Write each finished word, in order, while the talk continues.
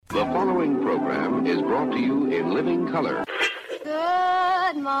The following program is brought to you in living color.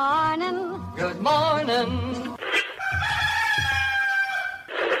 Good morning. Good morning.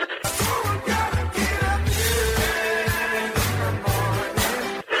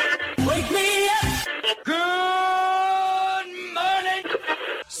 Wake me up. Good morning.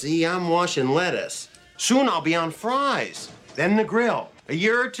 See, I'm washing lettuce. Soon I'll be on fries. Then the grill. A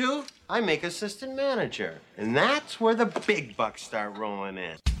year or two, I make assistant manager. And that's where the big bucks start rolling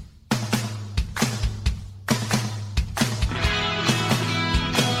in.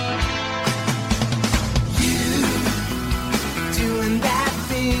 Doing that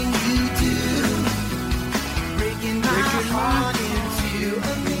thing you do, breaking my heart into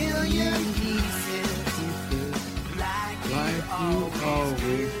a million pieces, like you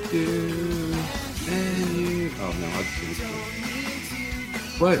always do. And you... Oh, no, I'll just sing it.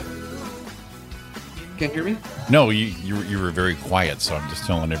 What? Can't hear me? No, you were very quiet, so I'm just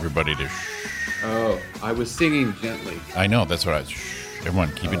telling everybody to shh. Oh, I was singing gently. I know, that's what I was. Shh.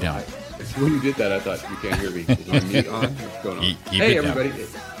 Everyone, keep it down. When you did that, I thought you can't hear me. Is my mute on? What's going on? Keep hey, it down. everybody.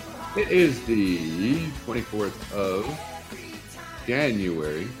 It is the 24th of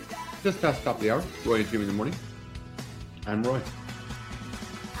January. Just past the top of the hour. Roy and Jimmy in the morning. I'm Roy.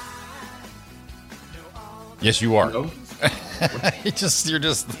 Yes, you are. Hello? You're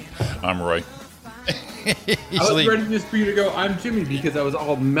just. I'm Roy. I was ready just for you to go, I'm Jimmy, because I was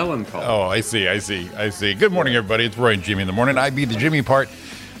all melancholy. Oh, I see. Good morning, everybody. It's Roy and Jimmy in the morning. I be the Jimmy part.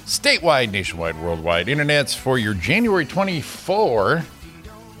 Statewide, nationwide, worldwide, internets for your January 24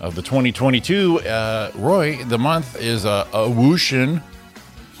 of the 2022. Roy, the month is a whooshin'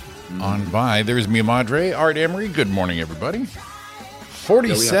 on by. There's me, Madre, Art Emery. Good morning, everybody.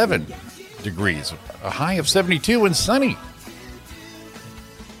 47 degrees, a high of 72 and sunny.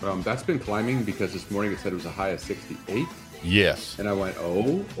 That's been climbing because this morning it said it was a high of 68. Yes. And I went,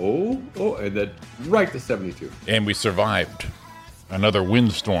 oh, and then right to 72. And we survived another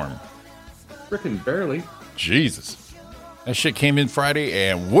windstorm. Frickin' barely. Jesus. That shit came in Friday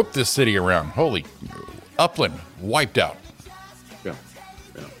and whooped this city around. Holy, Upland wiped out. Yeah.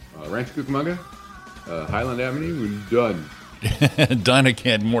 Rancho Cucamonga, Highland Avenue, we're done. Done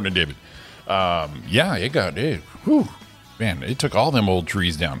again. Morning, David. It got it. Whew. Man, it took all them old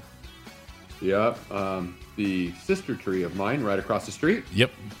trees down. Yep. The sister tree of mine right across the street.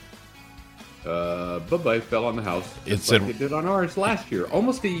 Yep. Bye-bye, fell on the house. It did on ours last year.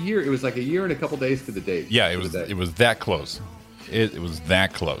 Almost a year. It was like a year and a couple days to the date. Yeah, it was that close. It was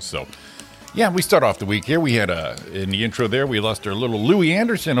that close. So, yeah, we start off the week here. We had in the intro there, we lost our little Louie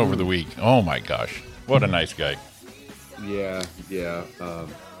Anderson over the week. Oh, my gosh. What a nice guy. Yeah.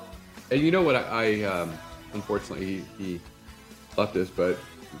 And you know what? I unfortunately, he left us, but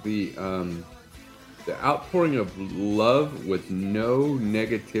the outpouring of love with no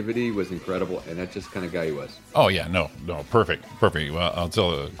negativity was incredible, and that's just kind of guy he was. Oh, yeah, no, perfect. Well, I'll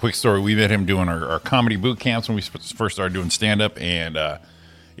tell a quick story. We met him doing our comedy boot camps when we first started doing stand-up, and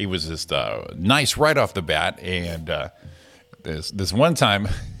he was just nice right off the bat, and this one time,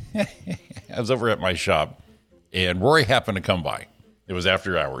 I was over at my shop, and Rory happened to come by. It was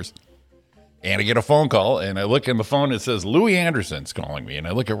after hours. And I get a phone call, and I look in the phone, it says, Louie Anderson's calling me. And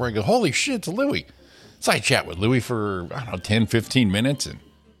I look at Roy and go, holy shit, it's Louie. So I chat with Louie for, 10, 15 minutes, and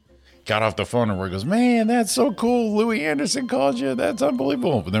got off the phone, and Roy goes, man, that's so cool. Louie Anderson called you. That's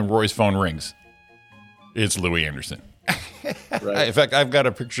unbelievable. But then Roy's phone rings. It's Louie Anderson. Right. In fact, I've got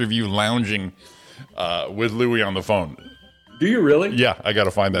a picture of you lounging with Louie on the phone. Do you really? Yeah, I got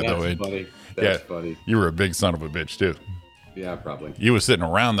to find that, though. Funny. That's funny. You were a big son of a bitch, too. Yeah, probably. You were sitting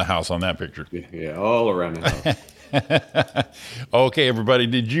around the house on that picture. Yeah, all around the house. Okay, everybody,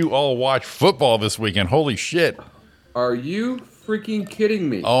 did you all watch football this weekend? Holy shit. Are you freaking kidding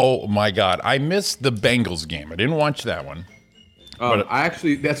me? Oh, my God. I missed the Bengals game. I didn't watch that one.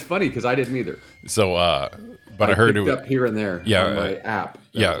 That's funny because I didn't either. So, but I heard it was up here and there on my app.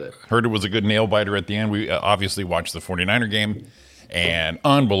 Heard it was a good nail biter at the end. We obviously watched the 49er game, and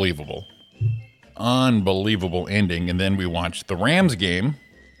unbelievable ending. And then we watched the Rams game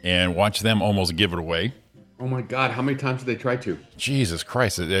and watched them almost give it away. Oh my God, how many times did they try to? Jesus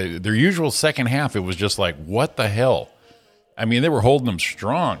Christ. Their usual second half, it was just like, what the hell? I mean, they were holding them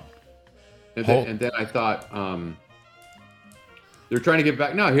strong. And then I thought, they're trying to get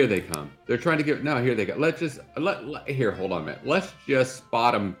back. No, here they come. They're trying to get, no, here they go. Here, hold on a minute. Let's just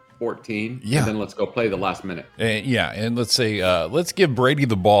spot them 14, and then let's go play the last minute. And let's say, let's give Brady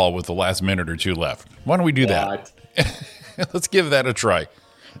the ball with the last minute or two left. Why don't we do that? Let's give that a try.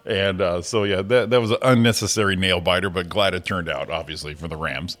 And that was an unnecessary nail biter, but glad it turned out, obviously, for the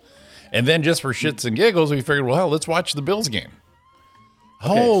Rams. And then just for shits and giggles, we figured, well, hell, let's watch the Bills game.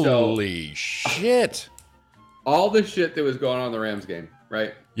 Holy shit. All the shit that was going on in the Rams game,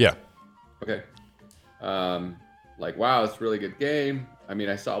 right? Yeah. Okay. Like, wow, it's a really good game. I mean,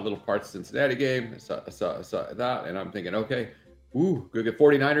 I saw little parts of the Cincinnati game. I saw that, and I'm thinking, okay, good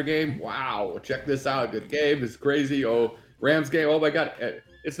 49er game. Wow, check this out. Good game. It's crazy. Oh, Rams game. Oh my God.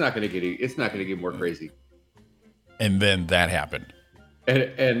 It's not gonna get more crazy. And then that happened.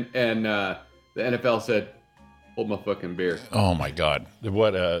 And the NFL said, hold my fucking beer. Oh my God.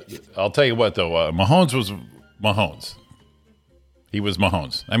 What I'll tell you what though, Mahomes was Mahomes. He was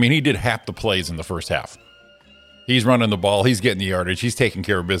Mahomes. I mean, he did half the plays in the first half. He's running the ball. He's getting the yardage. He's taking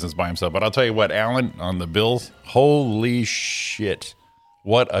care of business by himself. But I'll tell you what, Allen on the Bills, holy shit.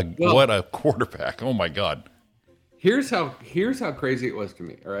 What a quarterback. Oh my God. Here's how crazy it was to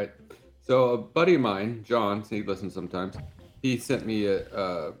me. All right. So a buddy of mine, John, he listens sometimes. He sent me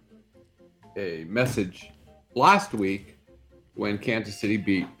a message last week when Kansas City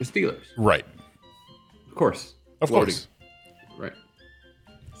beat the Steelers. Right. Of course. Of course. Right.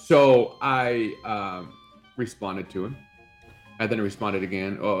 So I responded to him. And then I responded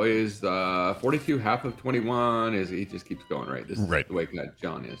again. Oh, is 42 half of 21? He just keeps going, right? This is the way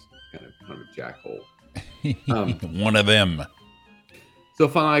John is. Kind of a jackhole. One of them. So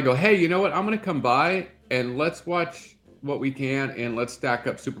finally I go, hey, you know what? I'm going to come by and let's watch what we can and let's stack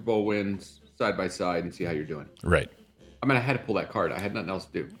up Super Bowl wins side by side and see how you're doing. Right. I mean, I had to pull that card. I had nothing else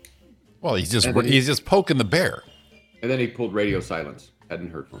to do. Well, he's just poking the bear. And then he pulled radio silence.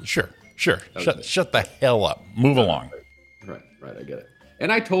 Hadn't heard from him. Sure. Shut the hell up. Move along. Right. I get it.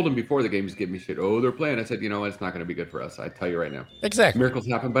 And I told him before the game, he's giving me shit. Oh, they're playing. I said, you know what? It's not going to be good for us. I tell you right now. Exactly. Miracles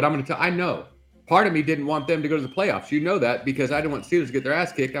happen, but I'm going to tell. I know. Part of me didn't want them to go to the playoffs. You know that because I didn't want Steelers to get their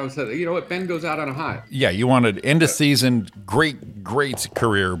ass kicked. I was saying, you know what? Ben goes out on a high. Yeah, you wanted end of season, great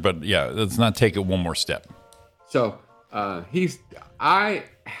career, but yeah, let's not take it one more step. So I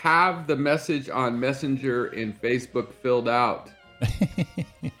have the message on Messenger and Facebook filled out.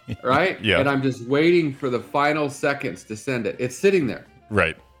 Right? Yeah. And I'm just waiting for the final seconds to send it. It's sitting there.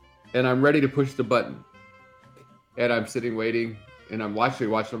 Right. And I'm ready to push the button. And I'm sitting waiting. And I'm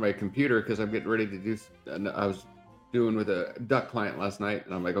watching on my computer because I'm getting ready to do. I was doing with a duck client last night,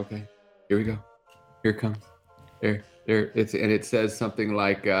 and I'm like, okay, here we go. Here it comes. There. It says something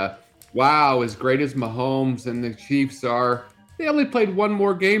like, "Wow, as great as Mahomes and the Chiefs are, they only played one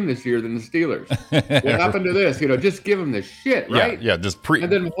more game this year than the Steelers. What happened to this? Just give them the shit, right? Yeah. Just And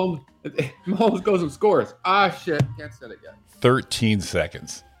then Mahomes goes and scores. Shit, can't send it yet. 13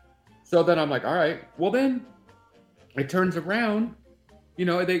 seconds. So then I'm like, all right. Well, then it turns around.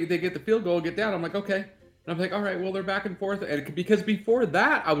 They get the field goal, get down. I'm like, okay. And I'm like, all right, well, they're back and forth. And because before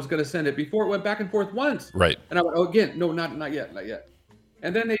that, I was going to send it before it went back and forth once. Right. And I went, oh, again, no, not yet.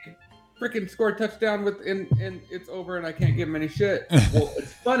 And then they freaking scored a touchdown and it's over and I can't give them any shit. Well,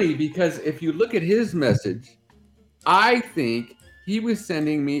 it's funny because if you look at his message, I think he was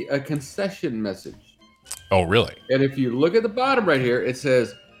sending me a concession message. Oh, really? And if you look at the bottom right here, it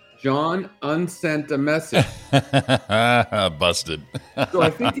says, John unsent a message. Busted. So I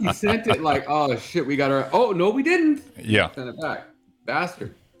think he sent it like, oh shit, we got our. Oh no, we didn't. Yeah. Send it back,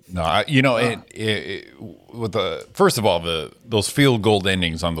 bastard. No, with the first of all, those field goal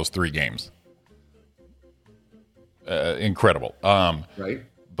endings on those three games, incredible. Right.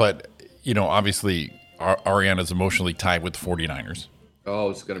 But obviously, Ariana's emotionally tied with the 49ers.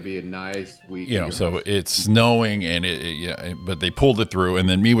 Oh, it's going to be a nice week. So it's snowing but they pulled it through. And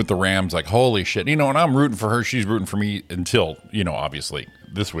then me with the Rams, like, holy shit. And I'm rooting for her. She's rooting for me until, obviously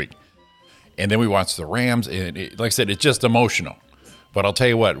this week. And then we watched the Rams and like I said, it's just emotional. But I'll tell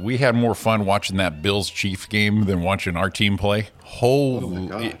you what, we had more fun watching that Bills-Chiefs game than watching our team play.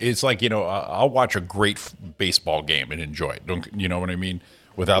 It's like, I'll watch a great baseball game and enjoy it. Don't you know what I mean?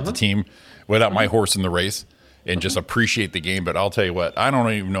 Without the team, without my horse in the race. And just appreciate the game. But I'll tell you what, I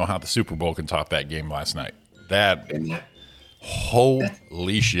don't even know how the Super Bowl can top that game last night.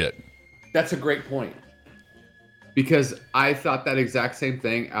 Holy shit. That's a great point. Because I thought that exact same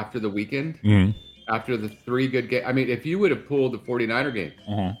thing after the weekend. Mm-hmm. After the three good games. I mean, if you would have pulled the 49er game,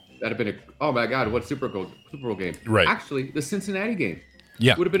 that'd have been oh my God, what Super Bowl game. Right. Actually, the Cincinnati game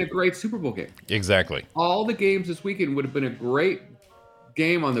would have been a great Super Bowl game. Exactly. All the games this weekend would have been a great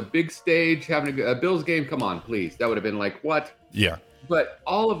game on the big stage, having a Bills game. Come on, please. That would have been like, what? Yeah. But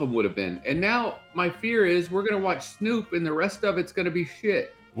all of them would have been. And now my fear is we're going to watch Snoop and the rest of it's going to be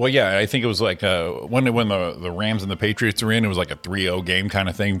shit. Well, yeah, I think it was like when the Rams and the Patriots were in, it was like a 3-0 game kind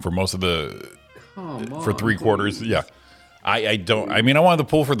of thing for most of for three quarters. Please. Yeah. I wanted to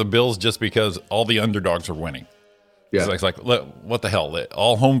pull for the Bills just because all the underdogs are winning. Yeah. It's like what the hell?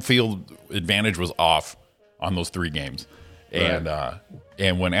 All home field advantage was off on those three games.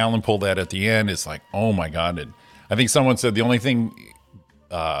 And when Allen pulled that at the end, it's like, oh my God. And I think someone said the only thing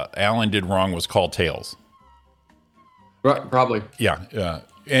Allen did wrong was call tails. Right, probably. Yeah.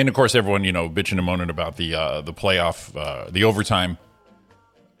 And of course, everyone, bitching and moaning about the playoff, the overtime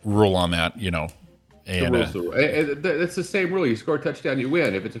rule on that, And it's the same rule. You score a touchdown, you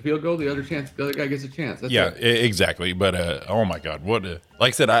win. If it's a field goal, the other guy gets a chance. That's it. Exactly. But oh my God, like I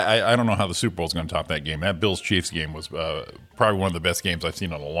said, I don't know how the Super Bowl is going to top that game. That Bills-Chiefs game was probably one of the best games I've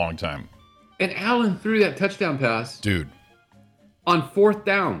seen in a long time. And Allen threw that touchdown pass, dude, on 4th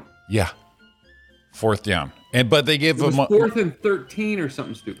down. Yeah, 4th down, but they gave him 4th and 13 or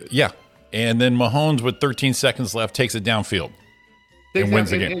something stupid. Yeah, and then Mahomes with 13 seconds left takes it downfield. And wins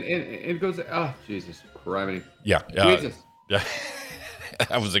the game. And it goes, oh, Jesus Christ. Yeah. Jesus. Yeah.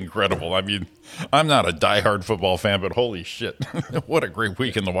 That was incredible. I mean, I'm not a diehard football fan, but holy shit. What a great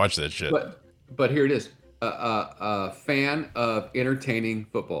weekend to watch that shit. But here it is. A fan of entertaining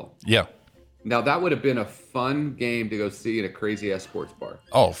football. Yeah. Now, that would have been a fun game to go see in a crazy-ass sports bar.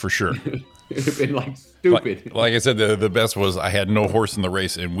 Oh, for sure. It would have been, like, stupid. Like I said, the best was I had no horse in the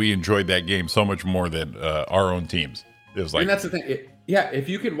race, and we enjoyed that game so much more than our own teams. It was like, and that's the thing. If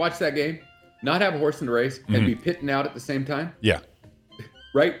you could watch that game, not have a horse in the race, and be pitting out at the same time. Yeah.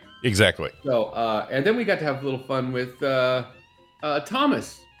 Right? Exactly. So, and then we got to have a little fun with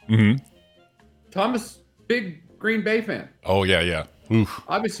Thomas. Mm-hmm. Thomas, big Green Bay fan. Oh, yeah. Oof.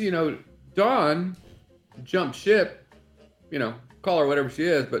 Obviously, Dawn jumped ship, call her whatever she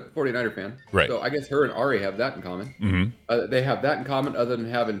is, but 49er fan. Right. So I guess her and Ari have that in common. Mm-hmm. They have that in common other than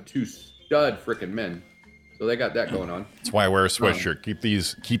having 2 stud freaking men. So they got that going on. That's why I wear a sweatshirt.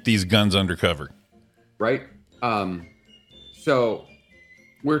 Keep these guns undercover. Right. So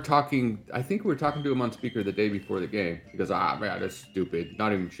we're talking. I think we were talking to him on speaker the day before the game. He goes, man, that's stupid.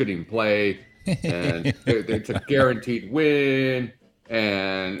 Shouldn't even play. And it's a guaranteed win.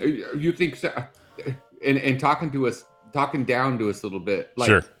 And you think so? And talking down to us a little bit. Like,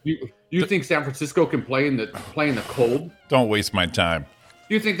 sure. You think San Francisco can play in the cold? Don't waste my time.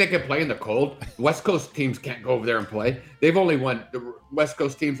 Do you think they can play in the cold? West Coast teams can't go over there and play. The West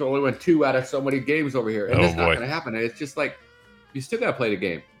Coast teams only won 2 out of so many games over here. And that's not going to happen. It's just like, you still got to play the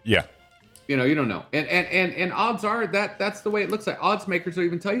game. Yeah. You don't know. And odds are that's the way it looks like. Odds makers will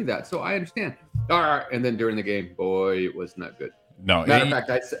even tell you that. So I understand. All right. And then during the game, boy, it was not good. No. Matter of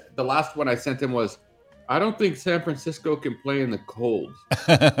fact, the last one I sent him was, I don't think San Francisco can play in the cold.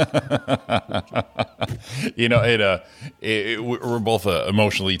 We're both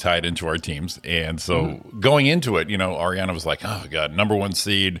emotionally tied into our teams. And so going into it, Ariana was like, oh, God, number 1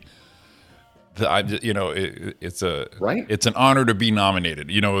 seed. It's an honor to be nominated.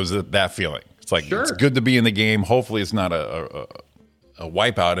 It was that feeling. It's like, It's good to be in the game. Hopefully it's not a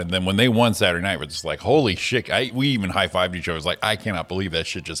wipeout. And then when they won Saturday night, we're just like, holy shit. We even high-fived each other. It was like, I cannot believe that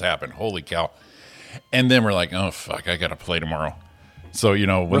shit just happened. Holy cow. And then we're like, oh, fuck, I got to play tomorrow. So,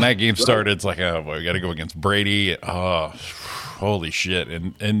 when that game started, it's like, oh, boy, we got to go against Brady. Oh, holy shit.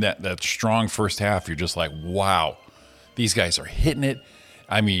 And that strong first half, you're just like, wow, these guys are hitting it.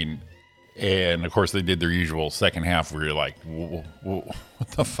 I mean, and of course, they did their usual second half where you're like, whoa,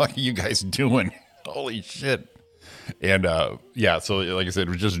 what the fuck are you guys doing? Holy shit. And, so like I said,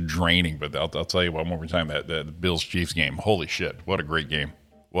 it was just draining. But I'll tell you one more time, that Bills-Chiefs game, holy shit, what a great game.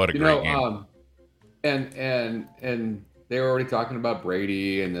 What a great game. And they were already talking about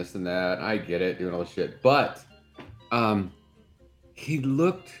Brady and this and that. I get it, doing all this shit. But he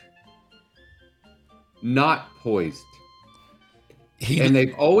looked not poised. And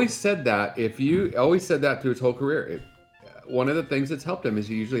they've always said that. Always said that through his whole career. One of the things that's helped him is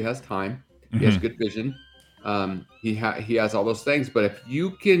he usually has time. He has good vision. He has all those things. But if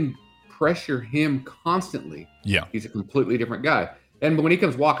you can pressure him constantly, he's a completely different guy. And when he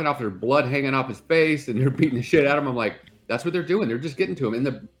comes walking off, there's blood hanging off his face, and they're beating the shit out of him. I'm like, that's what they're doing. They're just getting to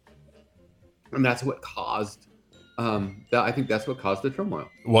him, and that's what caused. I think that's what caused the turmoil.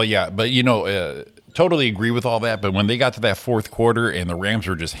 Well, yeah, but totally agree with all that. But when they got to that 4th quarter, and the Rams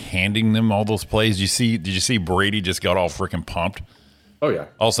were just handing them all those plays, did you see Brady just got all freaking pumped? Oh yeah.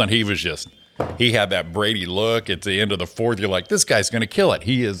 All of a sudden, he had that Brady look at the end of the 4th. You're like, this guy's going to kill it.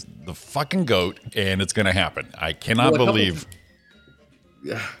 He is the fucking GOAT, and it's going to happen. I cannot believe.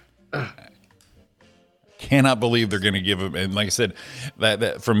 Cannot believe they're going to give him. And like I said,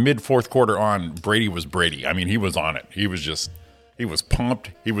 that from mid 4th quarter on, Brady was Brady. I mean, he was on it. He was pumped.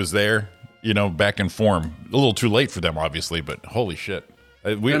 He was there, back in form. A little too late for them, obviously, but holy shit.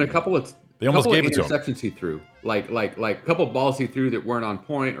 And a couple of interceptions he threw, like a couple of balls he threw that weren't on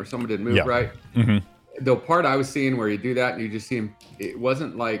point or someone didn't move right. Mm-hmm. The part I was seeing where you do that and you just see him, it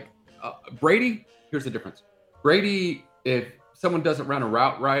wasn't like Brady. Here's the difference. Brady if someone doesn't run a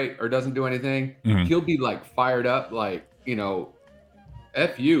route right or doesn't do anything, he'll be like fired up, like,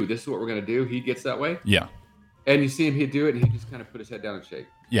 F you, this is what we're going to do. He gets that way. Yeah. And you see him, he'd do it, and he just kind of put his head down and shake.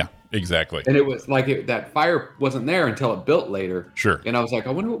 Yeah, exactly. And it was like that fire wasn't there until it built later. Sure. And I was like, I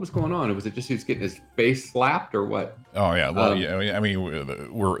wonder what was going on. Was it just he was getting his face slapped or what? Oh yeah. Well, I mean,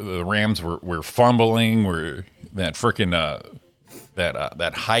 the Rams were fumbling. We're that freaking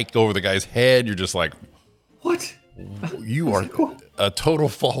that hike over the guy's head. You're just like, what? You are a total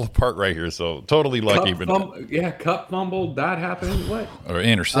fall apart right here. So totally lucky, cup fumbled. That happened. What? Or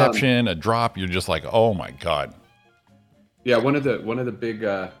interception, a drop. You're just like, oh my god. Yeah, one of the big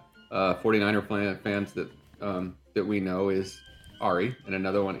 49er fans that we know is Ari, and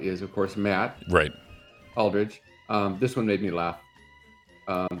another one is, of course, Matt. Right. Aldridge. This one made me laugh.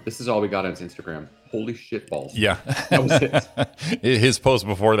 This is all we got on his Instagram. Holy shit balls. Yeah. That was it. His post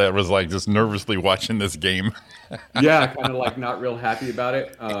before that was like just nervously watching this game. Yeah, kind of like not real happy about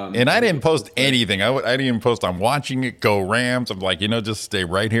it. And I didn't post anything. I didn't even post I'm watching it, go Rams. I'm like, just stay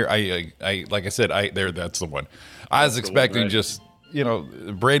right here. I like I said, that's the one. I was expecting just,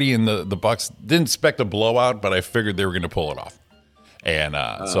 Brady and the Bucks didn't expect a blowout, but I figured they were going to pull it off. And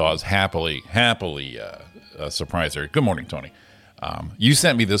so I was happily surprised there. Good morning, Tony. You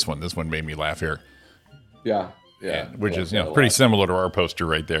sent me this one. This one made me laugh here. Yeah. Which is pretty similar to our poster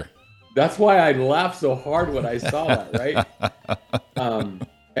right there. That's why I laughed so hard when I saw that, right?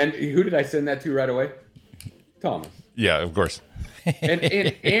 And who did I send that to right away? Thomas. Yeah, of course. and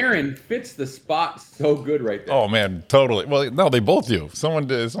Aaron fits the spot so good right there. Oh man, totally. Well, no, they both do. Someone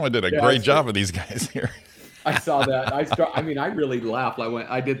did a great job of these guys here. I saw that. I really laughed.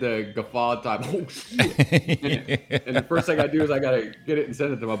 I did the guffaw time. Oh shit! And the first thing I do is I gotta get it and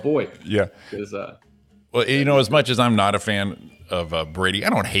send it to my boy. Yeah. Well, as much as I'm not a fan of Brady, I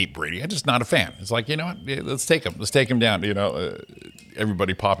don't hate Brady. I'm just not a fan. It's like, what? Yeah, let's take him. Let's take him down.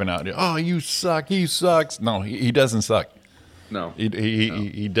 Everybody popping out. Oh, you suck. He sucks. No, he doesn't suck. No,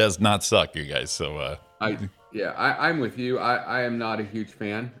 he does not suck, you guys. So I'm with you. I am not a huge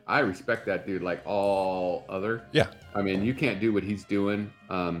fan. I respect that dude like all other. Yeah. I mean, you can't do what he's doing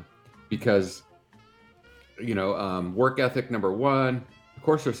because work ethic number one. Of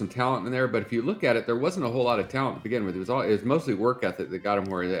course, there's some talent in there, but if you look at it, there wasn't a whole lot of talent to begin with. It was mostly work ethic that got him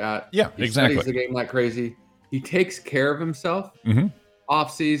where he's at. Yeah, exactly. He studies the game like crazy. He takes care of himself.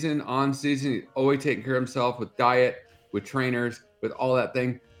 Off season, on season, he's always taking care of himself with diet, with trainers, with all that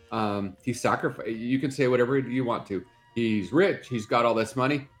thing. He sacrifices. You can say whatever you want to. He's rich. He's got all this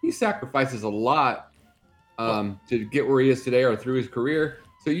money. He sacrifices a lot to get where he is today or through his career.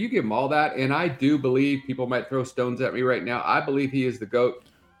 So you give him all that, and I do believe people might throw stones at me right now. I believe he is the GOAT,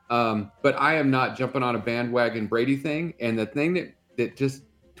 but I am not jumping on a bandwagon Brady thing. And the thing that just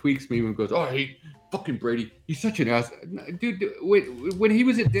tweaks me when goes, oh, I hate fucking Brady. He's such an ass, dude. When he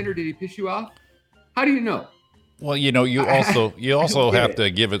was at dinner, did he piss you off? How do you know? Well, you also have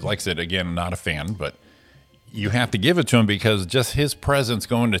to give it. Like I said, again, not a fan, but you have to give it to him because just his presence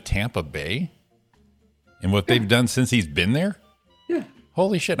going to Tampa Bay and what they've done since he's been there. Yeah.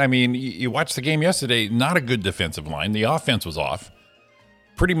 Holy shit. I mean, you watched the game yesterday, not a good defensive line. The offense was off.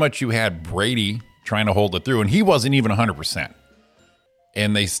 Pretty much you had Brady trying to hold it through, and he wasn't even 100%.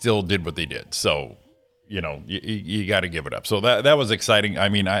 And they still did what they did. So, you got to give it up. So that was exciting. I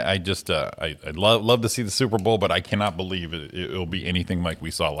mean, I'd love to see the Super Bowl, but I cannot believe it'll be anything like we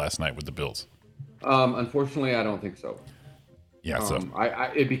saw last night with the Bills. Unfortunately, I don't think so. Yeah, so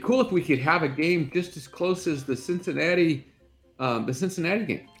it'd be cool if we could have a game just as close as the Cincinnati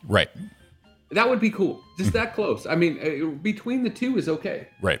game. Right. That would be cool. Just that close. I mean, between the two is okay.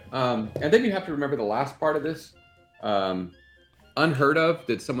 Right. And then you have to remember the last part of this. Unheard of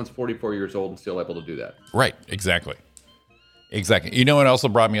that someone's 44 years old and still able to do that. Right. Exactly. It also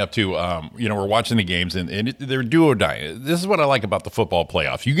brought me up to, we're watching the games and they're do or die. This is what I like about the football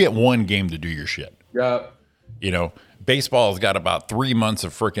playoffs. You get one game to do your shit. Yeah. Baseball has got about 3 months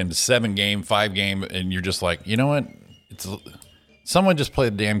of freaking 7-game, 5-game, and you're just like, you know what? Someone just play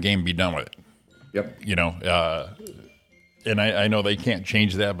the damn game, be done with it. Yep. And I know they can't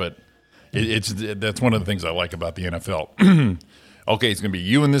change that, but that's one of the things I like about the NFL. Okay, it's going to be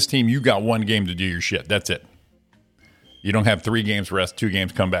you and this team. You got one game to do your shit. That's it. You don't have 3 games rest, 2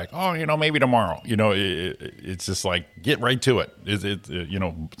 games come back. Oh, maybe tomorrow. It's just like get right to it.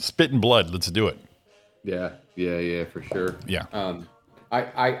 Spit and blood. Let's do it. Yeah, for sure. Yeah.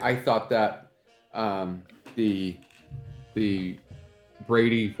 I thought that the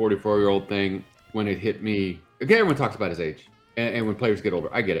Brady 44-year-old thing, when it hit me, again, everyone talks about his age and when players get older,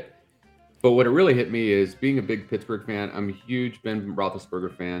 I get it. But what it really hit me is being a big Pittsburgh fan. I'm a huge Ben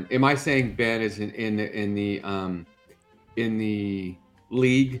Roethlisberger fan. Am I saying Ben is in the in the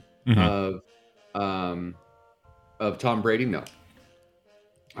league of Tom Brady? No.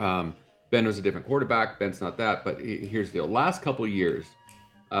 Ben was a different quarterback. Ben's not that. But here's the deal. Last couple of years,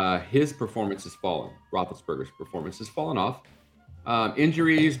 his performance has fallen. Roethlisberger's performance has fallen off.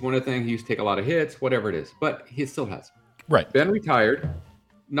 Injuries, one of the things, he used to take a lot of hits, whatever it is. But he still has. Right. Ben retired,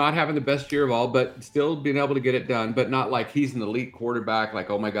 not having the best year of all, but still being able to get it done. But not like he's an elite quarterback, like,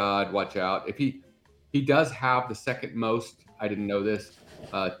 oh my God, watch out. If he does have the second most, I didn't know this,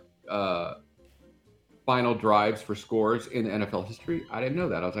 final drives for scores in the NFL history. I didn't know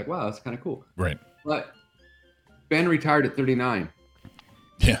that. I was like, wow, that's kind of cool. Right. But Ben retired at 39.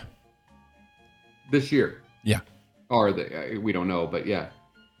 Yeah. This year. Yeah. Or we don't know, but yeah.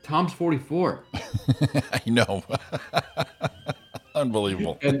 Tom's 44. I know.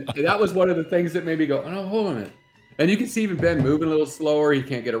 Unbelievable. And that was one of the things that made me go, oh, hold on a minute. And you can see even Ben moving a little slower. He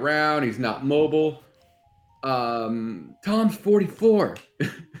can't get around. He's not mobile. Tom's 44.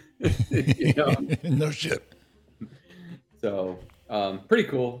 You know? No shit. So pretty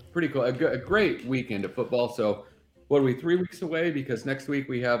cool. A great weekend of football. So what are we, 3 weeks away? Because next week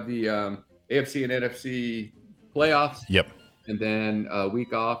we have the AFC and NFC playoffs. Yep. And then a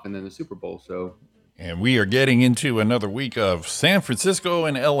week off, and then the Super Bowl. So, and we are getting into another week of San Francisco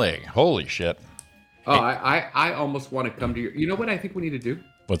and LA. Holy shit. Oh, I almost want to come to your. You know what I think we need to do?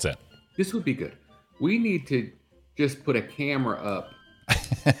 What's that? This would be good. We need to just put a camera up.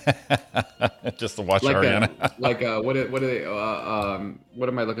 Just to watch like Ariana. What are they? What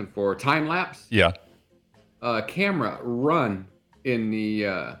am I looking for? Time lapse. Yeah. Camera run in the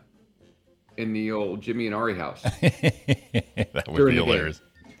old Jimmy and Ari house. That would be hilarious.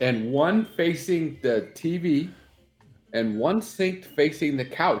 And one facing the TV, and one synced facing the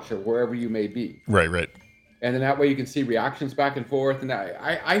couch or wherever you may be. Right. And then that way you can see reactions back and forth. And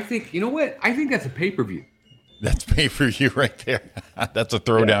I think, you know what? I think that's a pay-per-view. That's pay-per-view right there. That's a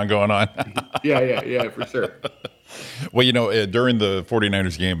throwdown going on. Yeah, for sure. Well, you know, during the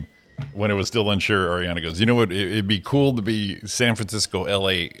 49ers game, when it was still unsure, Ariana goes, you know what? It'd be cool to be San Francisco,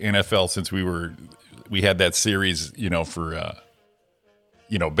 LA, NFL, since we had that series, you know, for,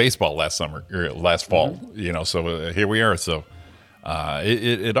 baseball last summer or last fall, you know, so here we are. So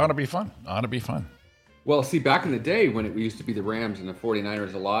it ought to be fun. Well, see, back in the day when it used to be the Rams and the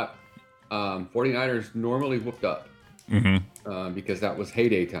 49ers a lot, 49ers normally whooped up because that was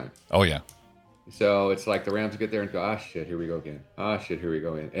heyday time. Oh, yeah. So it's like the Rams get there and go, ah, shit, here we go again.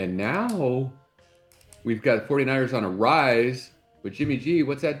 And now we've got 49ers on a rise with Jimmy G.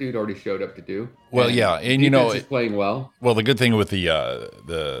 What's that dude already showed up to do? Well, yeah. And, you know, he's playing well. Well, the good thing with the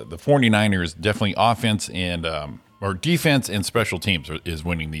 49ers, definitely offense and or defense and special teams is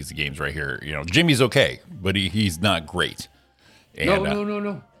winning these games right here. You know, Jimmy's okay, but he's not great. And,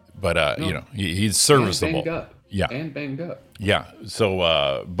 no. But, you know, he's serviceable. And banged up. Yeah. And banged up. Yeah.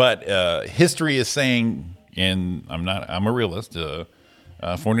 So, but history is saying, and I'm a realist,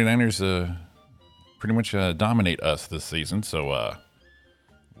 49ers pretty much dominate us this season. So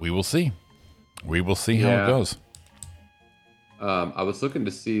we will see. How it goes. I was looking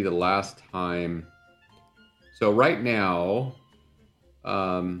to see the last time. So right now,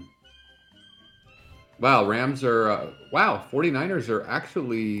 Rams are, 49ers are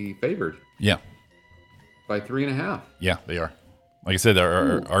actually favored. Yeah. By 3.5. Yeah, they are. Like I said,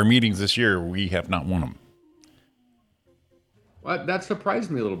 our meetings this year, we have not won them. Well, that surprised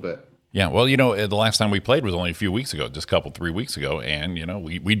me a little bit. Yeah, well, you know, the last time we played was only a few weeks ago, just 3 weeks ago, and, you know,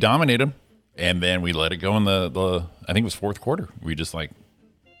 we dominated them, and then we let it go in the I think it was fourth quarter. We just like,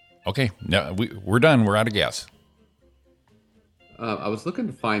 okay, no, we're done. We're out of gas. I was looking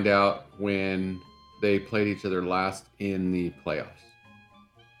to find out when they played each other last in the playoffs,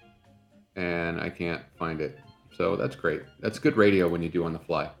 and I can't find it. So that's great. That's good radio when you do on the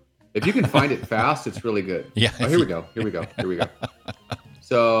fly. If you can find it fast, it's really good. Yeah. Oh, here we go.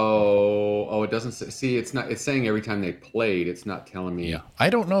 So, it doesn't see. It's not. It's saying every time they played. It's not telling me. Yeah, I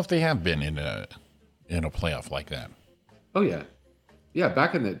don't know if they have been in a playoff like that. Oh yeah.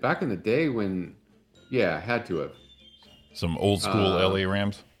 Back in the day when, had to have. Some old school LA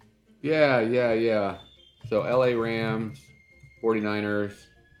Rams. Yeah. So LA Rams, 49ers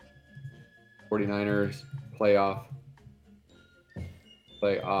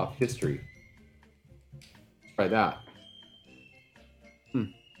playoff history. Try that.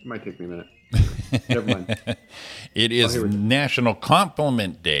 It might take me a minute. Never mind. It is National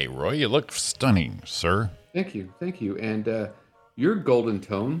Compliment Day, Roy. You look stunning, sir. Thank you. And your golden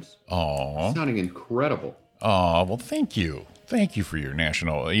tones sounding incredible. Oh, well, thank you. Thank you for your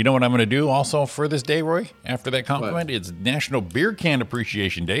national. You know what I'm going to do also for this day, Roy? After that compliment, it's National Beer Can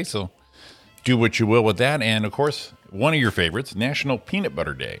Appreciation Day. So do what you will with that. And of course, one of your favorites, National Peanut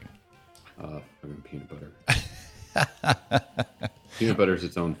Butter Day. Fucking peanut butter. Peanut butter is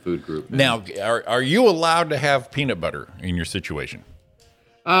its own food group. Now, are you allowed to have peanut butter in your situation?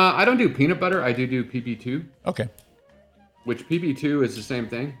 I don't do peanut butter. I do PB2. Okay. Which PB2 is the same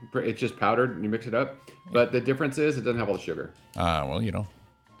thing. It's just powdered and you mix it up. But the difference is it doesn't have all the sugar. Well,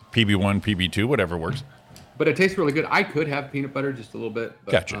 PB1, PB2, whatever works. But it tastes really good. I could have peanut butter just a little bit.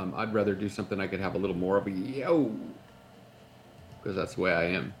 But, Gotcha. I'd rather do something I could have a little more of. Because that's the way I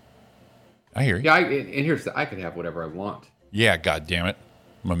am. I hear you. Yeah, and here's I could have whatever I want. Yeah, God damn it.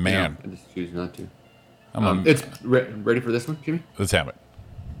 I'm a man. I just choose not to. It's Ready for this one, Jimmy? Let's have it.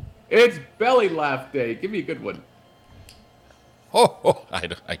 It's belly laugh day. Give me a good one. Oh,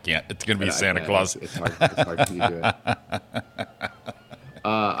 I can't. It's going to be Santa Claus. It's hard for you to do it.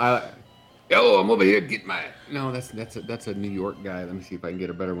 I'm over here. Get my. No, that's a New York guy. Let me see if I can get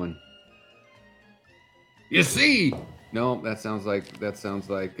a better one. You see? No, that sounds like what's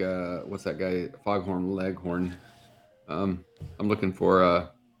that guy? Foghorn Leghorn. I'm looking for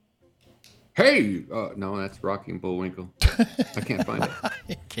hey, no, that's Rocky and Bullwinkle. I can't find it.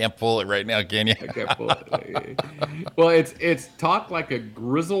 You can't pull it right now, can you? I can't pull it. Well, it's Talk Like a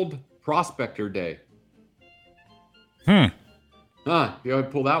Grizzled Prospector Day. Huh? You ought to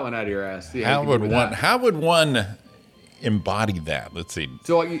pull that one out of your ass. See How would one embody that? Let's see.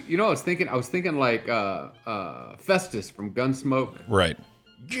 So I was thinking like Festus from Gunsmoke. Right.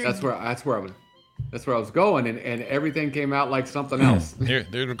 That's where I was going, and everything came out like something else.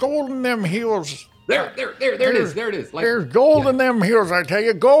 There's gold in them hills. There it is. Like, There's gold in them hills, I tell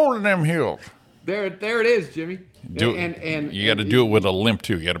you. Gold in them hills. There it is, Jimmy. And you got to do it with a limp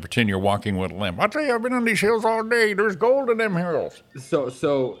too. You got to pretend you're walking with a limp. I tell you, I've been on these hills all day. There's gold in them hills.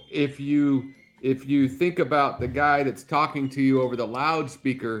 So if you think about the guy that's talking to you over the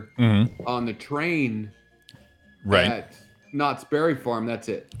loudspeaker on the train, right? At Knott's Berry Farm, that's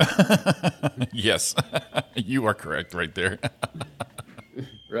it. Yes, you are correct right there.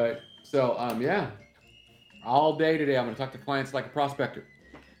 Right. So all day today I'm going to talk to clients like a prospector.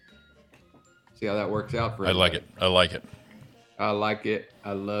 See how that works out for everybody. I like it. I like it.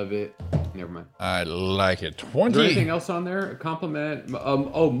 I love it. Never mind. I like it. Is there anything else on there? A compliment?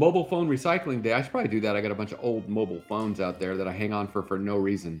 Mobile phone recycling day. I should probably do that. I got a bunch of old mobile phones out there that I hang on for no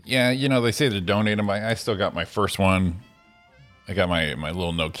reason. Yeah, they say to donate them. I still got my first one. I got my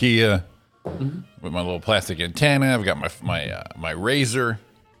little Nokia with my little plastic antenna. I've got my Razor,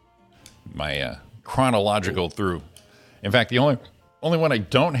 my chronological through. In fact, the only one I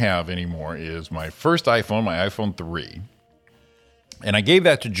don't have anymore is my first iPhone, my iPhone 3. And I gave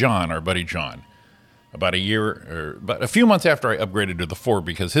that to John, our buddy John, about a few months after I upgraded to the 4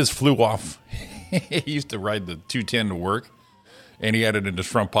 because his flew off. He used to ride the 210 to work, and he had it in his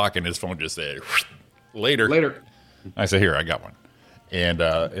front pocket, and his phone just said, later. I said, here, I got one. And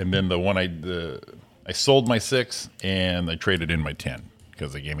then the one I sold my 6, and I traded in my 10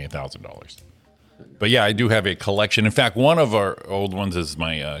 because they gave me $1,000. But yeah, I do have a collection. In fact, one of our old ones is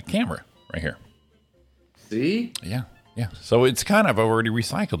my camera right here. See? Yeah. So it's kind of already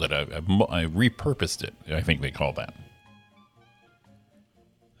recycled it. I repurposed it. I think they call that.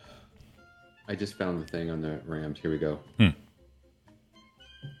 I just found the thing on the Rams. Here we go.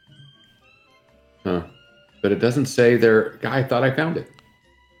 Huh. But it doesn't say there. I thought I found it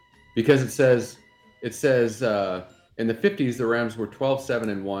because it says in the 50s the Rams were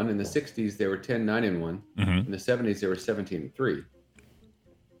 12-7-1. In the 60s they were 10-9-1. In the 70s they were 17-3.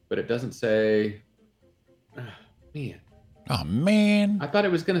 But it doesn't say. Oh man! I thought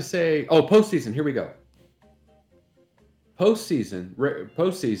it was going to say. Oh, postseason. Here we go.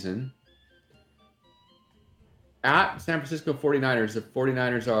 Postseason. At San Francisco 49ers, the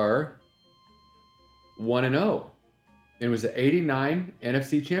 49ers are 1-0. It was the 89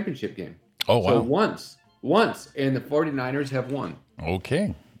 NFC Championship game. Oh, wow. So once, and the 49ers have won.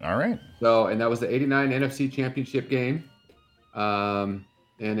 Okay. All right. So, and that was the 89 NFC Championship game. And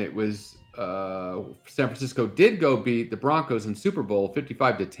it was San Francisco did go beat the Broncos in Super Bowl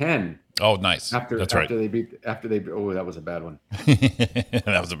 55-10. Oh, nice. That's right. That was a bad one.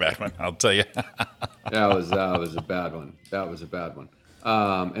 That was a bad one. I'll tell you. That was a bad one.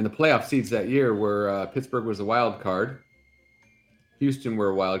 And the playoff seeds that year were Pittsburgh was a wild card. Houston were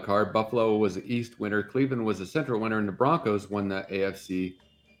a wild card. Buffalo was the East winner. Cleveland was the Central winner. And the Broncos won the AFC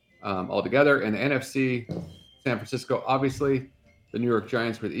altogether. And the NFC, San Francisco, obviously. The New York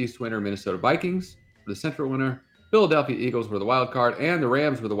Giants were the East winner. Minnesota Vikings were the Central winner. Philadelphia Eagles were the wild card. And the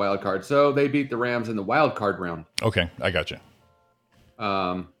Rams were the wild card. So they beat the Rams in the wild card round. Okay, I got you.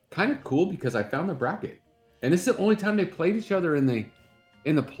 Kind of cool because I found the bracket. And this is the only time they played each other in the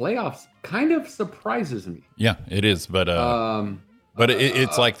in the playoffs kind of surprises me. Yeah, it is. But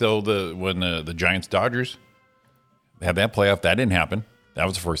it's like though when the Giants Dodgers had that playoff, that didn't happen. That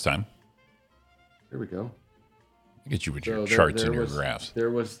was the first time. Here we go. Get you with your charts and your graphs.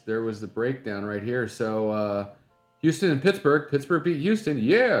 There was the breakdown right here. So Houston and Pittsburgh. Pittsburgh beat Houston.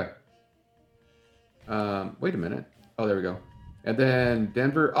 Yeah. Wait a minute. Oh, there we go. And then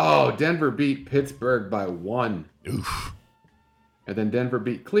Denver. Oh, Denver beat Pittsburgh by 1. Oof. And then Denver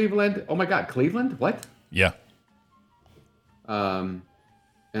beat Cleveland. Oh my God, Cleveland? What? Yeah. And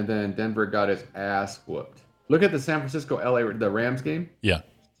then Denver got his ass whooped. Look at the San Francisco LA the Rams game. Yeah.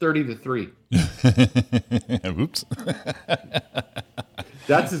 30-3. Oops.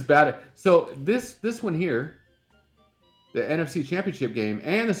 That's as bad. So this one here, the NFC Championship game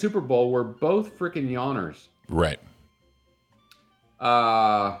and the Super Bowl were both freaking yawners. Right.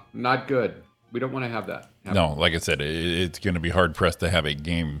 Not good. We don't want to have that. No, like I said, it's going to be hard pressed to have a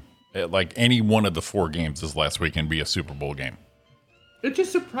game like any one of the 4 games this last weekend be a Super Bowl game. It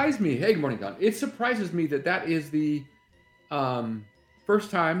just surprised me. Hey, good morning, Don. It surprises me that is the first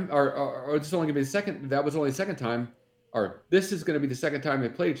time, or it's only going to be the second. That was only the second time, or this is going to be the second time they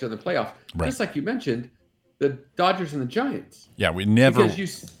played each other in the playoffs. Right. Just like you mentioned, the Dodgers and the Giants. Yeah, we never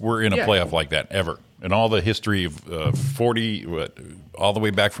were in a yeah. playoff like that ever in all the history of 40, all the way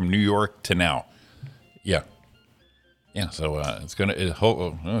back from New York to now. Yeah, yeah. So it's gonna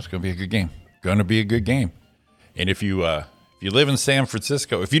be a good game. Going to be a good game. And if you live in San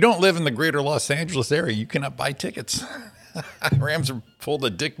Francisco, if you don't live in the greater Los Angeles area, you cannot buy tickets. Rams have pulled a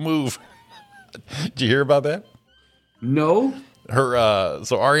dick move. Did you hear about that? No.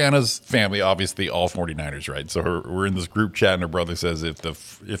 So Ariana's family, obviously all 49ers, right? So we're in this group chat, and her brother says, if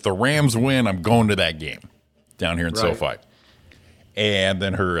the Rams win, I'm going to that game down here in SoFi. And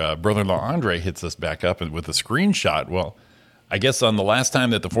then her brother-in-law Andre hits us back up with a screenshot. Well, I guess on the last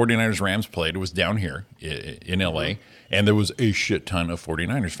time that the 49ers Rams played, it was down here in LA, and there was a shit ton of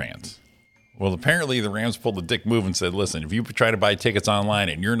 49ers fans. Well, apparently the Rams pulled the dick move and said, listen, if you try to buy tickets online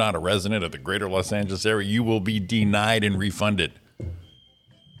and you're not a resident of the greater Los Angeles area, you will be denied and refunded.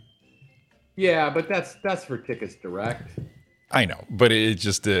 Yeah, but that's for tickets direct. I know, but it's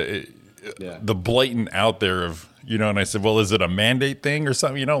just the blatant out there of, and I said, well, is it a mandate thing or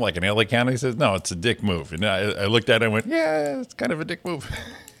something? Like in LA County says, no, it's a dick move. And I looked at it and went, yeah, it's kind of a dick move.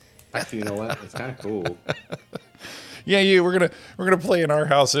 Actually, you know what? It's kind of cool. Yeah, we're gonna play in our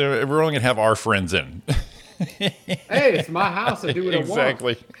house. We're only gonna have our friends in. Hey, it's my house. I do what I want.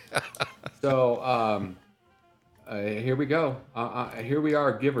 Exactly. So here we go. Here we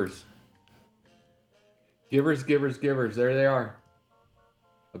are, givers. Givers. There they are.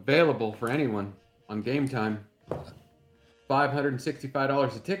 Available for anyone on Game Time.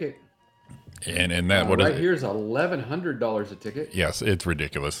 $565 a ticket. And that what is right it? Here's $1,100 a ticket. Yes, it's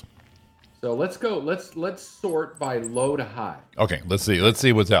ridiculous. So let's go. Let's sort by low to high. Okay, let's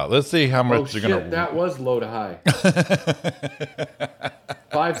see what's out. Let's see how much you're gonna. That was low to high.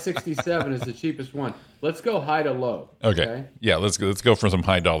 567 is the cheapest one. Let's go high to low. Okay. Yeah, let's go for some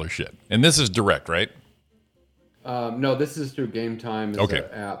high dollar shit. And this is direct, right? No, this is through Game Time. Okay.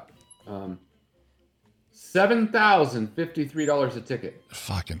 App. $7,053 a ticket.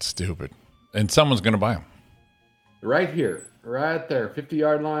 Fucking stupid. And someone's gonna buy them. Right here. Right there,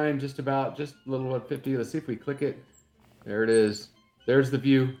 50-yard line, just a little over 50. Let's see if we click it. There it is. There's the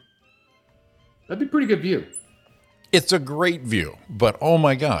view. That'd be a pretty good view. It's a great view, but oh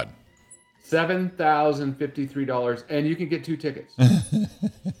my God. $7,053, and you can get 2 tickets.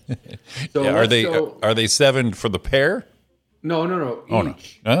 So yeah, are they 7 for the pair? No.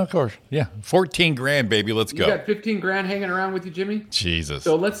 Each. No. Of course. Yeah. $14,000, baby. Let's go. You got $15,000 hanging around with you, Jimmy? Jesus.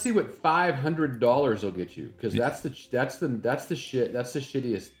 So let's see what $500 will get you, because that's the shittiest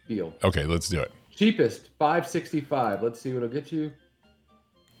deal. Okay, let's do it. Cheapest, $565. Let's see what it'll get you.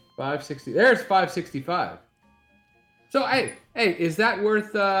 $560. There's $565. So hey, is that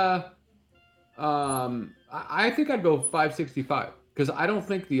worth? I think I'd go $565 because I don't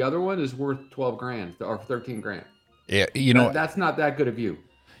think the other one is worth $12,000 or $13,000. Yeah, that's not that good a view.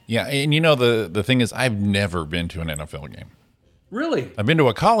 Yeah, and the thing is, I've never been to an NFL game. Really? I've been to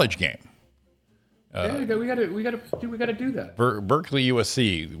a college game. Yeah, we got to do that. Berkeley,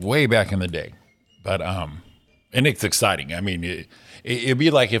 USC, way back in the day, but and it's exciting. I mean, it'd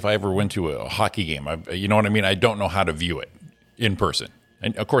be like if I ever went to a hockey game. You know what I mean? I don't know how to view it in person,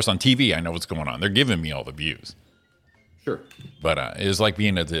 and of course on TV, I know what's going on. They're giving me all the views. Sure. But it was like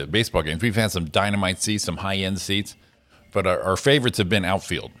being at the baseball games. We've had some dynamite seats, some high-end seats, but our favorites have been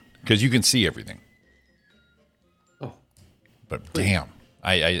outfield because you can see everything. Oh. But damn,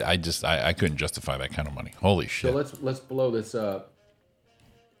 I couldn't justify that kind of money. Holy shit. So let's blow this up.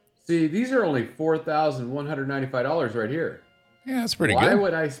 See, these are only $4,195 right here. Yeah, that's pretty Why good.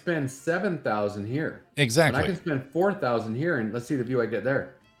 would I spend $7,000 here? Exactly. And I can spend $4,000 here, and let's see the view I get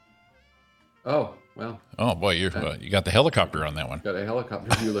there. Oh, well. Oh boy, you got the helicopter on that one. Got a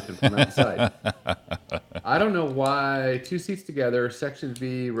helicopter view looking from outside. I don't know why 2 seats together, section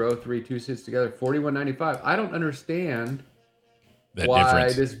B, row 3, 2 seats together, $41.95. I don't understand That why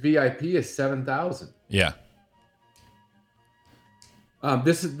difference. this VIP is $7,000. Yeah.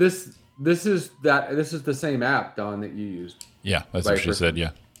 This is the same app, Don, that you used. Yeah, that's Right, what she said.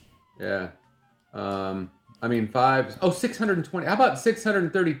 Yeah. Yeah. I mean, 620. How about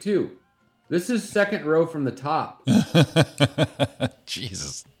 632? This is second row from the top.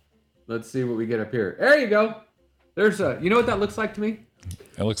 Jesus. Let's see what we get up here. There you go. There's you know what that looks like to me?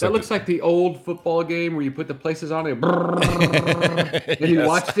 That looks like the old football game where you put the places on it and you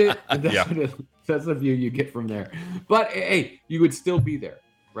watched it. And that's the view you get from there. But hey, you would still be there,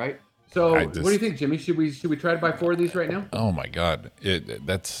 right? So what do you think, Jimmy? Should we try to buy 4 of these right now? Oh my God,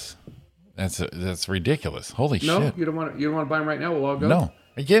 that's ridiculous. Holy shit! No, you don't want to buy them right now. We'll all go. No,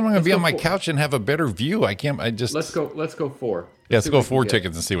 I can't. I'm gonna be on my 4. couch and have a better view. I can't. Let's go 4. Yeah, let's go 4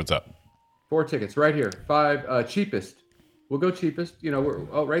 tickets and see what's up. 4 tickets right here. 5 cheapest. We'll go cheapest. You know, we're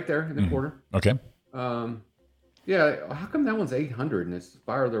right there in the corner. Okay. Yeah. How come that one's 800 and it's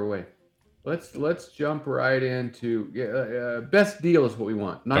farther away? Let's jump right into best deal is what we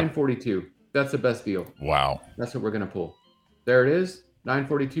want. 942. That's the best deal. Wow. That's what we're gonna pull. There it is.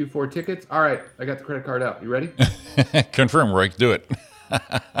 942, 4 tickets. All right, I got the credit card out. You ready? Confirm, Roy. Do it.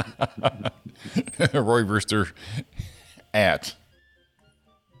 Roy Brewster at.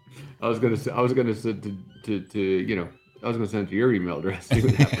 I was gonna send it to your email address. See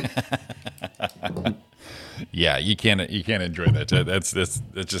what happens. Yeah, you can't enjoy that. That's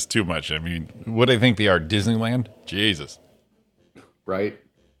just too much. I mean, what do I think they are? Disneyland? Jesus. Right.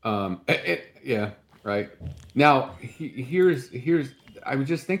 Yeah. Right. Now, here's. I was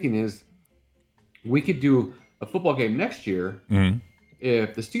just thinking is, we could do a football game next year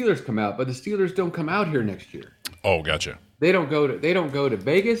if the Steelers come out, but the Steelers don't come out here next year. Oh, gotcha. They don't go to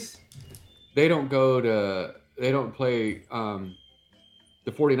Vegas. They don't play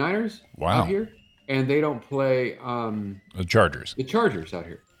the 49ers out here, and they don't play the Chargers. The Chargers out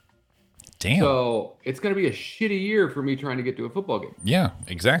here. Damn. So it's going to be a shitty year for me trying to get to a football game. Yeah,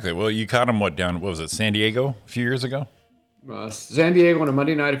 exactly. Well, you caught them what was it, San Diego a few years ago? San Diego on a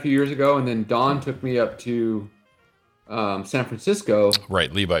Monday night a few years ago, and then Dawn took me up to San Francisco.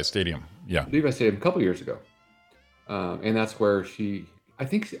 Right, Levi Stadium. Yeah. Levi Stadium a couple years ago. And that's where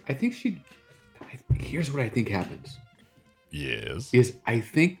here's what I think happens. Yes. Is I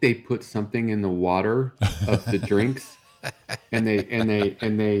think they put something in the water of the drinks and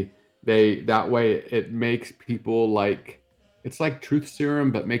they that way it makes people like, it's like truth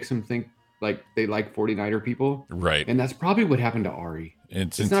serum, but makes them think like they like 49er people. Right. And that's probably what happened to Ari.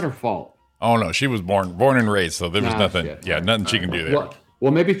 It's not her fault. Oh no, she was born and raised, so there was nothing. Shit. Yeah, nothing she can do there.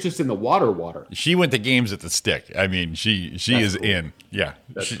 Well, maybe it's just in the water. She went to games at the Stick. I mean, she is cool. In. Yeah,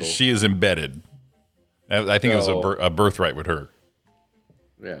 cool. She is embedded. I think it was a birthright with her.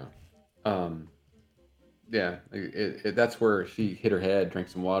 Yeah. Yeah. That's where she hit her head, drank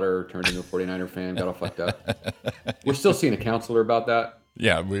some water, turned into a 49er fan, got all fucked up. We're still seeing a counselor about that.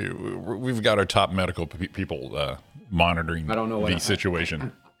 Yeah, we've got our top medical people monitoring the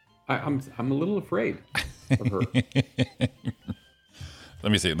situation. I'm a little afraid of her.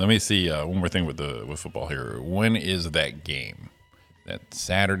 Let me see. One more thing with football here. When is that game? That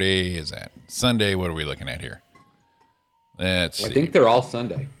Saturday? Is that Sunday? What are we looking at here? Let's see. I think they're all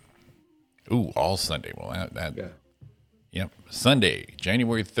Sunday. Ooh, all Sunday. Well, yeah. Yep. Sunday,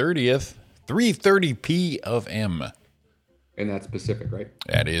 January 30th, 3:30 p.m. And that's Pacific, right?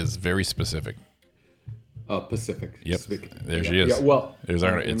 That is very specific. Pacific. Yep. Pacific. There she is. Yeah, well, it's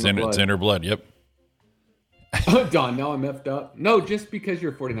in her blood. Yep. Don, now I'm effed up. No, just because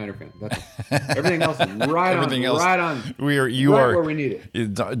you're a 49er fan. That's everything else is right on. Where we need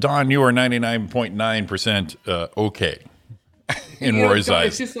it. Don, you are 99.9% okay in Roy's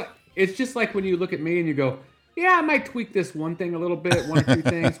eyes. It's just like when you look at me and you go, yeah, I might tweak this one thing a little bit, one or two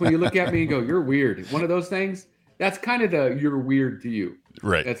things. When you look at me and go, you're weird. One of those things. That's kind of you're weird to you.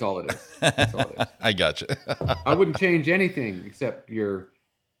 Right. That's all it is. I gotcha. I wouldn't change anything except your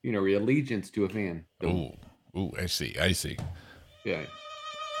allegiance to a fan. Ooh, I see. Yeah.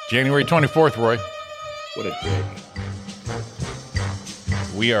 January 24th, Roy. What a dick.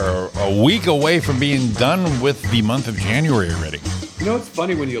 We are a week away from being done with the month of January already. You know, it's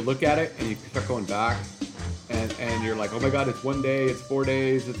funny when you look at it and you start going back and you're like, oh my God, it's 1 day, it's 4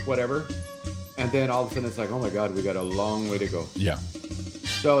 days, it's whatever. And then all of a sudden it's like, oh my God, we got a long way to go. Yeah.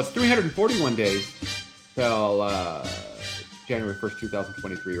 So it's 341 days till January 1st,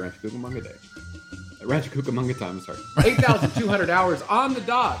 2023, Rancho Cucamonga Day. Rancho Cucamonga time, I'm sorry. 8,200 hours on the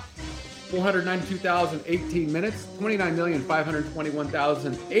dot. 492,018 minutes.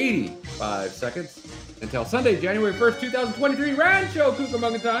 29,521,085 seconds. Until Sunday, January 1st, 2023, Rancho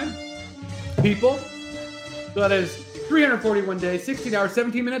Cucamonga time. People. So that is 341 days, 16 hours,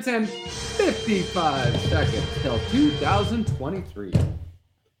 17 minutes, and 55 seconds till 2023.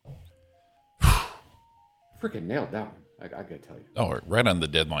 Freaking nailed that one. I gotta tell you. Oh, right on the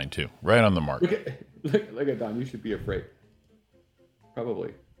deadline too. Right on the mark. Look at Don. You should be afraid.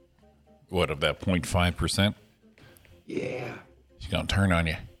 Probably. What, of that 0.5%? Yeah. She's gonna turn on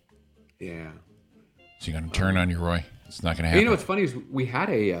you. Yeah. She's gonna turn on you, Roy. It's not gonna happen. You know what's funny is we had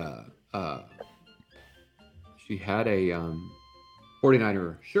she had a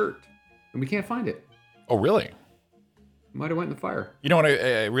 49er shirt, and we can't find it. Oh, really? Might have went in the fire. You know what?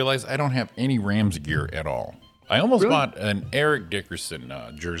 I realized I don't have any Rams gear at all. I almost Really? bought an Eric Dickerson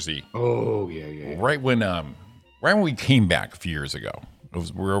jersey. Oh yeah. Right when we came back a few years ago. We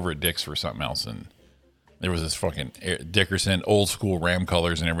were over at Dick's for something else, and there was this fucking Dickerson old school Ram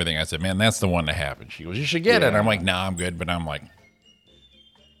colors and everything. I said, man, that's the one to have. And she goes, you should get it. And I'm like, nah, I'm good. But I'm like,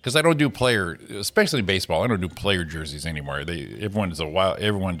 because I don't do player, especially baseball. I don't do player jerseys anymore. Everyone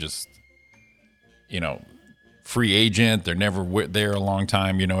just, free agent. They're never there a long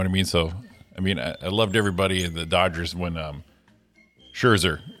time. You know what I mean? So, I mean, I loved everybody in the Dodgers when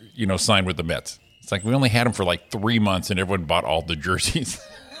Scherzer, signed with the Mets. It's like we only had him for like 3 months, and everyone bought all the jerseys,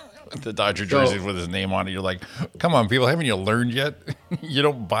 the Dodger jerseys with his name on it. You're like, come on, people, haven't you learned yet? You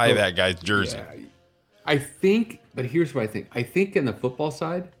don't buy that guy's jersey. Yeah. I think, but here's what I think. I think in the football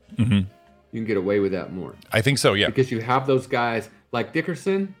side, you can get away with that more. I think so, yeah. Because you have those guys like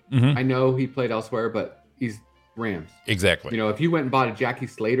Dickerson. I know he played elsewhere, but he's Rams. Exactly. If you went and bought a Jackie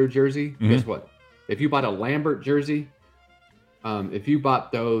Slater jersey, guess what? If you bought a Lambert jersey, if you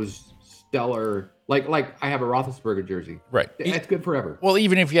bought those stellar, like I have a Roethlisberger jersey. Right. That's good forever. Well,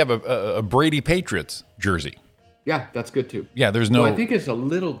 even if you have a Brady Patriots jersey. Yeah, that's good too. Yeah, there's no... So I think it's a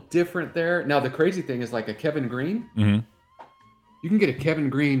little different there. Now, the crazy thing is like a Kevin Green. You can get a Kevin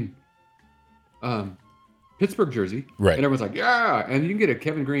Green Pittsburgh jersey. Right. And everyone's like, yeah. And you can get a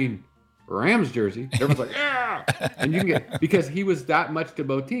Kevin Green Rams jersey. Everyone's like, yeah. And you can get, because he was that much to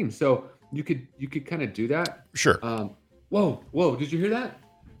both teams. So you could kind of do that. Sure. Whoa. Did you hear that?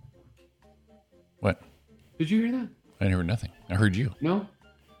 What? Did you hear that? I heard nothing. I heard you. No?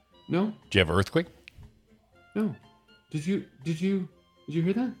 Did you have an earthquake? No. Did you hear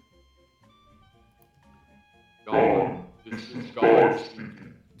that? No. It's God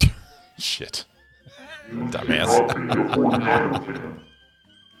speaking. Shit. Dumbass.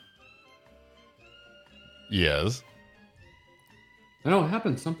 Yes. I know it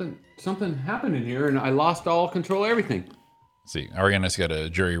happened. Something happened in here, and I lost all control of everything. See, Ariana's got a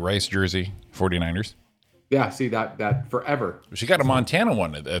Jerry Rice jersey, 49ers. Yeah, see that forever. She got a Montana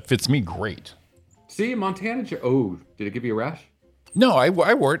one that fits me great. See, Montana. Oh, did it give you a rash? No, I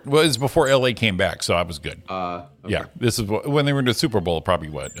wore it. Well, it was before LA came back, so I was good. Okay. Yeah, this is when they were in the Super Bowl, probably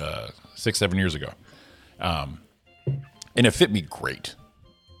 6-7 years ago. And it fit me great.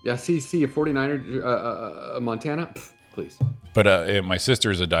 Yeah, see a 49er, Montana, pff, please. But my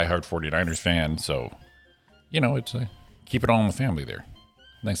sister is a diehard 49ers fan, so, it's keep it all in the family there.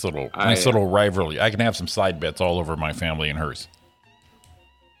 Nice little rivalry. I can have some side bets all over my family and hers.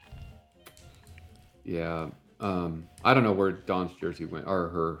 Yeah. I don't know where Dawn's jersey went, or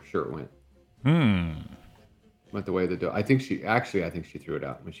her shirt went. Went the way of the dough. I think she threw it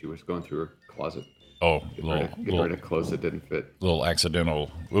out when she was going through her closet. Oh, Get ready to close it didn't fit. Little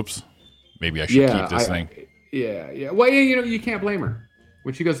accidental. Oops. Maybe I should keep this thing. Yeah. Well, you can't blame her.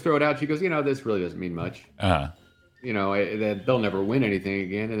 When she goes to throw it out, she goes, this really doesn't mean much. They'll never win anything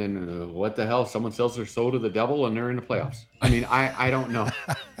again. And then what the hell? Someone sells their soul to the devil and they're in the playoffs. I mean, I don't know.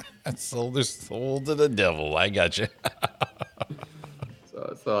 Sold their soul to the devil. I got you.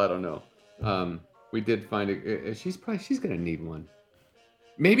 So I don't know. We did find it. She's gonna need one.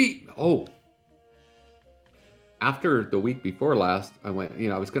 Maybe. Oh. After the week before last, I went.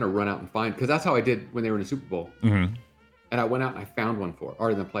 I was gonna run out and find, because that's how I did when they were in the Super Bowl. And I went out and I found one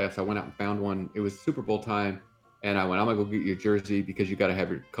or in the playoffs. I went out and found one. It was Super Bowl time, and I went, I'm gonna go get your jersey because you got to have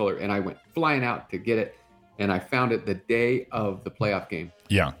your color. And I went flying out to get it, and I found it the day of the playoff game.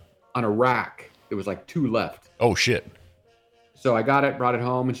 Yeah. On a rack. There was like 2 left. Oh shit. So I got it, brought it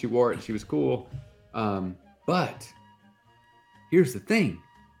home, and she wore it, and she was cool. But here's the thing.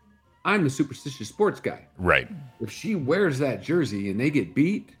 I'm the superstitious sports guy. Right. If she wears that jersey and they get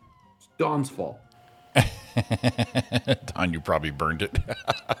beat, it's Dawn's fault. Don, you probably burned it.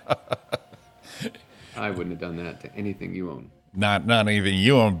 I wouldn't have done that to anything you own. Not anything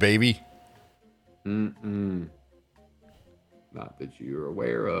you own, baby. Mm-mm. Not that you're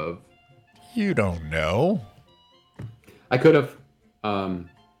aware of. You don't know. I could have.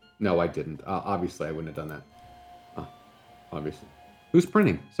 No, I didn't. Obviously, I wouldn't have done that. Obviously. Who's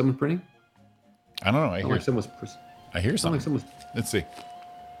printing? Someone printing? I don't know. I hear something. Let's see.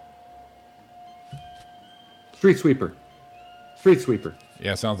 Street sweeper.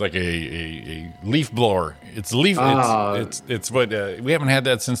 Yeah, sounds like a leaf blower. It's leaf. It's what we haven't had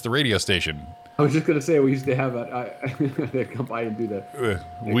that since the radio station. I was just gonna say we used to have they come by and do the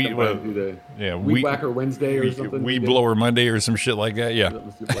weed whacker Wednesday or something. Weed blower Monday or some shit like that. Yeah.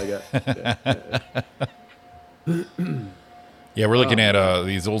 Yeah, we're looking at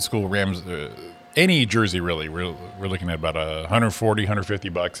these old school Rams. Any jersey really. We're looking at about $140,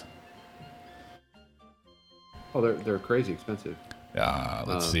 $150. Oh, they're crazy expensive.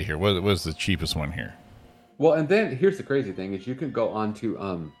 Let's see here. What's the cheapest one here? Well, and then here's the crazy thing is you can go on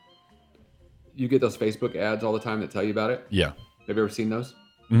to you get those Facebook ads all the time that tell you about it. Yeah. Have you ever seen those?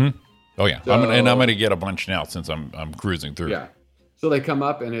 Mm-hmm. Oh yeah. So, I'm gonna get a bunch now since I'm cruising through. Yeah. So they come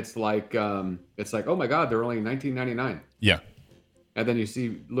up and it's like oh my God, they're only $19.99. Yeah. And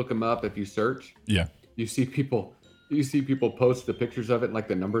then look them up if you search. Yeah. You see people post the pictures of it and like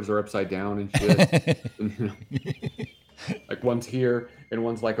the numbers are upside down and shit. And, like one's here and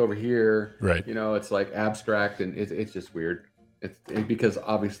one's like over here. Right. It's like abstract and it's just weird. It's because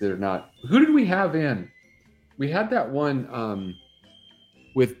obviously they're not. Who did we have in? We had that one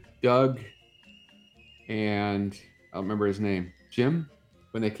with Doug and I don't remember his name. Jim,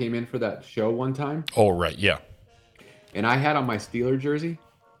 when they came in for that show one time. Oh right, yeah. And I had on my Steeler jersey.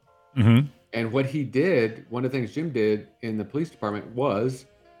 Mm-hmm. And what he did, one of the things Jim did in the police department was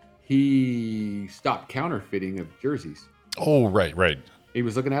he stopped counterfeiting of jerseys. Oh, right. He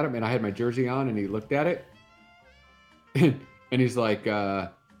was looking at them, and I had my jersey on, and he looked at it. And he's like, no,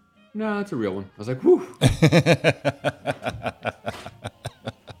 it's a real one. I was like, whew.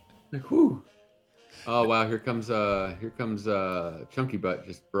 Like, whew. Oh, wow, here comes Chunky Butt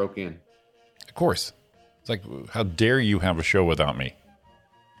just broke in. Of course. It's like, how dare you have a show without me?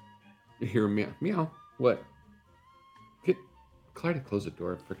 You hear him meow. What? Get Clyde to close the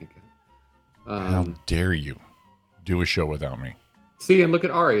door. Freaking kid. How dare you do a show without me? See, and look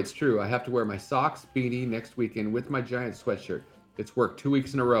at Ari. It's true. I have to wear my socks, beanie next weekend with my Giants sweatshirt. It's worked 2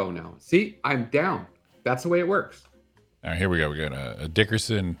 weeks in a row now. See, I'm down. That's the way it works. All right, here we go. We got a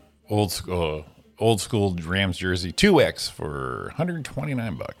Dickerson old school Rams jersey 2X for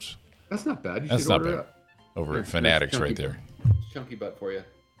 $129. That's not bad. That's not bad. Over at Fanatics right there. Chunky Butt for you.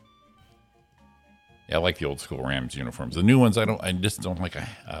 Yeah, I like the old school Rams uniforms. The new ones, I just don't like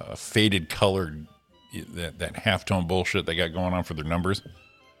a faded colored, that halftone bullshit they got going on for their numbers.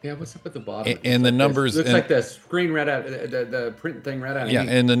 Yeah, what's up at the bottom? And the numbers looks like the screen read out, the print thing read out. Yeah,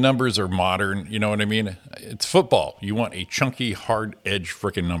 and the numbers are modern. You know what I mean? It's football. You want a chunky, hard edge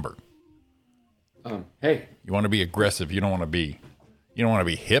freaking number. Hey, you want to be aggressive. You don't want to be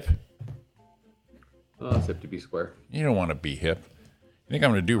hip. Oh, it's hip to be square. You don't want to be hip. I think I'm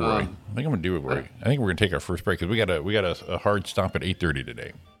going to do Roy. I think I'm going to do it, Roy. I think we're going to take our first break because we got a hard stop at 8:30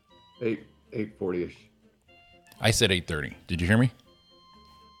 today. 8:40ish. I said 8:30. Did you hear me?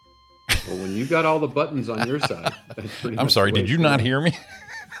 Well, when you got all the buttons on your side, that's pretty I'm sorry. Did you not hear me?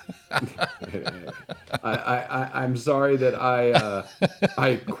 I'm sorry that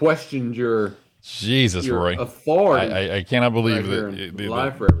I questioned your Roy authority. I cannot believe that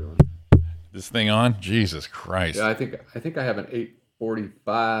live for everyone. This thing on? Jesus Christ! Yeah, I think I have an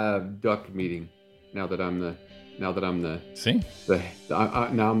 8:45 duck meeting now that I'm the now I'm the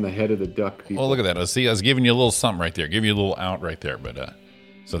head of the duck people. Oh, look at that! I was giving you a little something right there. Give you a little out right there, but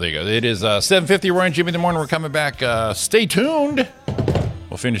so there you go. It is 7:50. Roy and Jimmy in the morning. We're coming back. Stay tuned.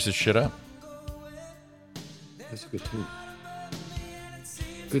 We'll finish this shit up. That's a good tune.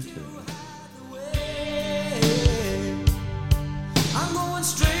 Good tune. I'm going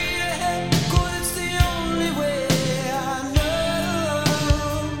straight ahead, 'cause it's the only way I know.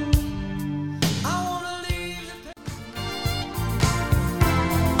 I wanna leave the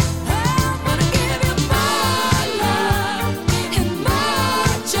I'm gonna give you my love and my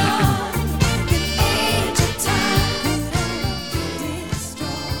joy. Can age your time without destroy.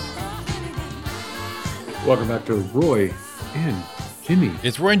 Welcome back to Roy and Jimmy.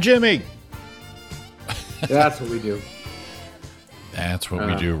 It's Roy and Jimmy. That's what we do. That's what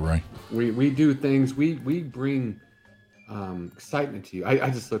we do, Roy. We do things. We bring excitement to you. I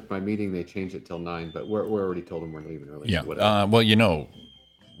just looked at my meeting. They changed it till 9, but we're already told them we're leaving early. Yeah. So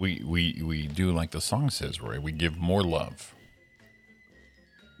Well, we do like the song says, Roy. We give more love.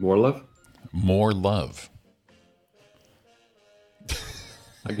 More love? More love.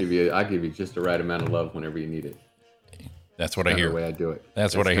 I give you just the right amount of love whenever you need it. That's what I That's hear. the way I do it.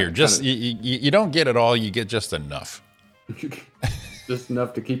 That's what I hear. Just you don't get it all. You get just enough. Just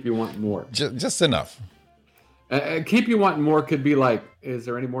enough to keep you wanting more. Just enough. Keep you wanting more could be like, is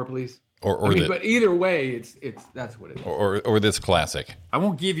there any more, please? But either way, it's that's what it is. Or this classic. I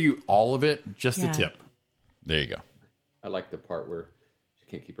won't give you all of it, just a tip. There you go. I like the part where she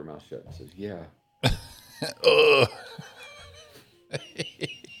can't keep her mouth shut. It says, "Yeah."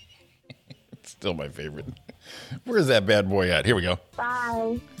 It's still my favorite. Where's that bad boy at? Here we go.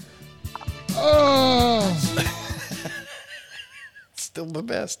 Bye. Oh. Still the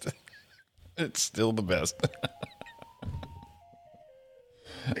best. It's still the best.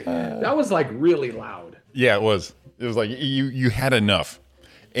 That was like really loud. Yeah, it was. It was like you had enough.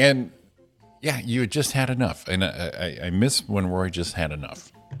 And yeah, you just had enough. And I miss when Roy just had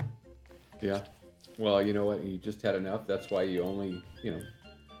enough. Yeah. Well, you know what? You just had enough. That's why you only,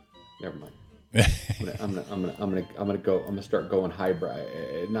 never mind. I'm gonna start going highbrow,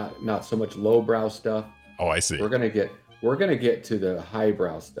 not so much lowbrow stuff. Oh, I see. We're gonna get to the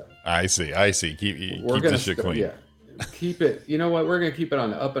highbrow stuff. I see. Keep this shit clean. Yeah. Keep it. You know what? We're gonna keep it on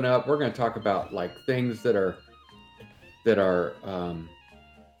the up and up. We're gonna talk about like things that are I don't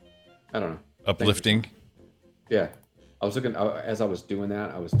know, uplifting. Yeah. I was looking as I was doing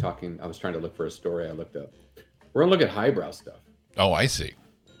that. I was trying to look for a story. I looked up. We're gonna look at highbrow stuff. Oh, I see.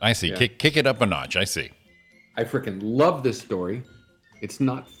 Yeah. Kick it up a notch. I see. I freaking love this story. It's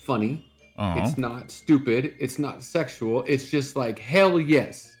not funny. Uh-huh. It's not stupid. It's not sexual. It's just like, hell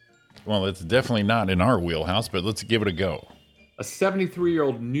yes. Well, it's definitely not in our wheelhouse, but let's give it a go. A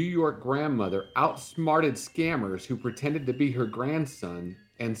 73-year-old New York grandmother outsmarted scammers who pretended to be her grandson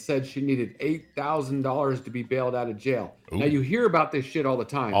and said she needed $8,000 to be bailed out of jail. Ooh. Now, you hear about this shit all the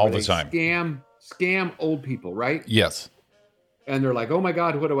time. All the time. Scam old people, right? Yes. And they're like, oh my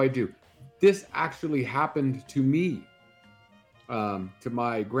God, what do I do? This actually happened to me. To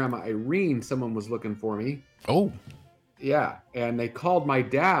my grandma Irene, someone was looking for me. Oh. Yeah, and they called my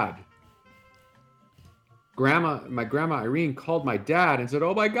dad. My grandma Irene called my dad and said,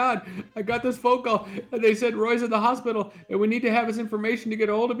 oh my God, I got this phone call. And they said, Roy's in the hospital and we need to have his information to get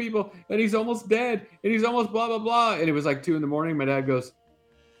a hold of people. And he's almost dead. And he's almost blah, blah, blah. And it was like 2 a.m. My dad goes,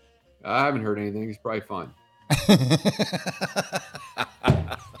 I haven't heard anything. He's probably fine.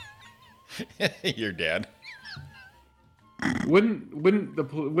 Your dad.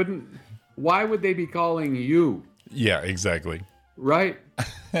 Why would they be calling you? Yeah, exactly. Right?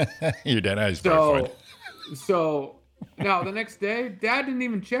 Your dad is probably fine. So now the next day, Dad didn't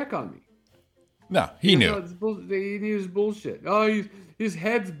even check on me. No, he knew. He knew his bullshit. Oh, his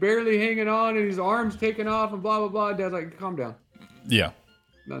head's barely hanging on and his arms taken off and blah, blah, blah. Dad's like, calm down. Yeah.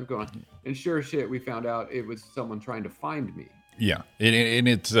 Nothing's going on. And sure as shit, we found out it was someone trying to find me. Yeah. And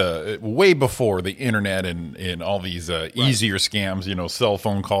it's way before the internet and all these easier scams, cell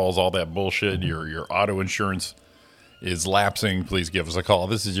phone calls, all that bullshit. Your auto insurance is lapsing. Please give us a call.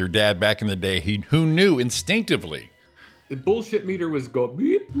 This is your dad back in the day who knew instinctively. The bullshit meter was go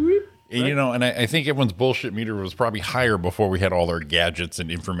beep, beep. And, right? and I think everyone's bullshit meter was probably higher before we had all our gadgets and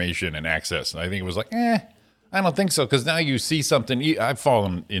information and access. And I think it was like, I don't think so. Because now you see something. I've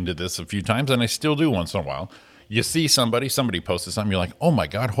fallen into this a few times, and I still do once in a while. You see somebody posted something, you're like, oh my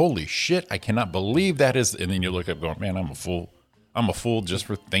God, holy shit, I cannot believe that is. And then you look up going, man, I'm a fool. I'm a fool just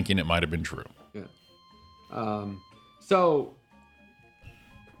for thinking it might have been true. Yeah. So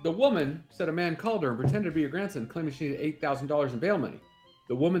the woman said a man called her and pretended to be her grandson, claiming she needed $8,000 in bail money.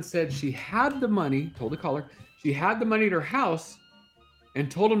 The woman said she had the money, told the caller, she had the money at her house and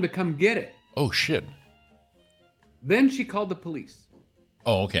told him to come get it. Oh, shit. Then she called the police.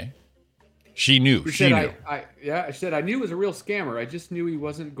 Oh, okay. She knew. She knew. She said, I knew it was a real scammer. I just knew he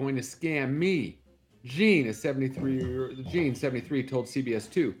wasn't going to scam me. Gene, 73, told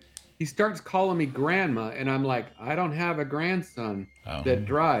CBS 2. He starts calling me grandma, and I'm like, I don't have a grandson that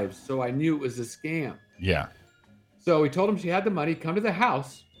drives, so I knew it was a scam. Yeah. So he told him she had the money, come to the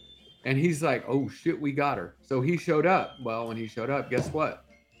house, and he's like, oh, shit, we got her. So he showed up. Well, when he showed up, guess what?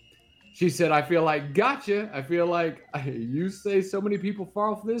 She said, I feel like, gotcha. I feel like you say so many people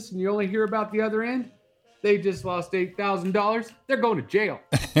fall for this, and you only hear about the other end. They just lost $8,000. They're going to jail.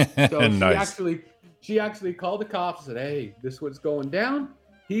 So nice. She actually called the cops and said, hey, this is what's going down.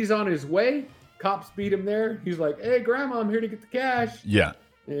 He's on his way. Cops beat him there. He's like, hey, Grandma, I'm here to get the cash. Yeah.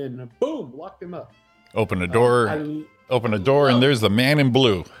 And boom, locked him up. Open the door, and there's the man in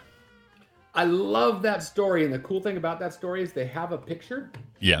blue. I love that story. And the cool thing about that story is they have a picture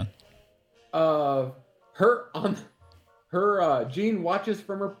Yeah. Jean watches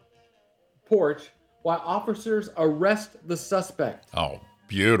from her porch while officers arrest the suspect. Oh,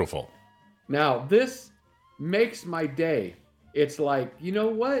 beautiful. Now, this makes my day. It's like, you know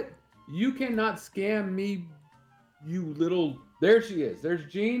what? You cannot scam me, you little... There she is.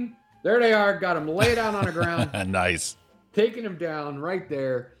 There's Jean. There they are. Got him laid out on the ground. Nice. Taking him down right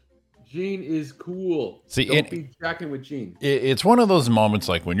there. Jean is cool. See, Don't be tracking with Jean. It's one of those moments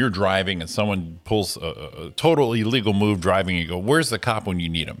like when you're driving and someone pulls a total illegal move driving, you go, where's the cop when you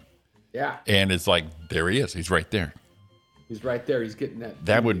need him? Yeah. And it's like, there he is. He's right there. He's right there. He's getting that.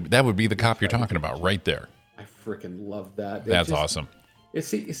 That would be the cop you're talking about right there. I freaking love that. That's awesome.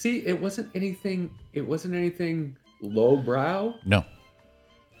 It wasn't anything lowbrow. No.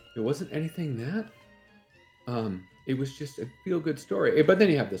 It wasn't anything that. It was just a feel-good story. But then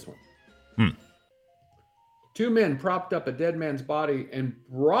you have this one. 2 men propped up a dead man's body and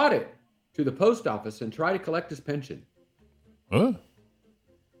brought it to the post office and tried to collect his pension. Huh?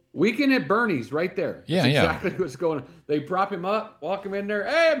 Weekend at Bernie's, right there. Yeah, That's yeah. exactly what's going on. They prop him up, walk him in there.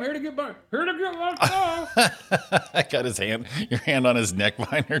 Hey, I'm here to get my I got your hand on his neck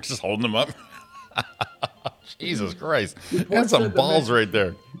behind there, just holding him up. Jesus Christ. That's some balls right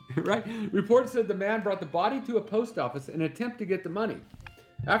there. Right? Reports said the man brought the body to a post office in an attempt to get the money.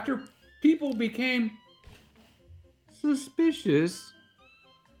 After people became suspicious,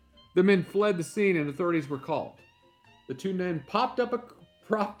 the men fled the scene and authorities were called. The 2 men propped up a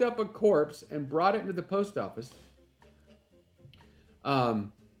corpse and brought it into the post office.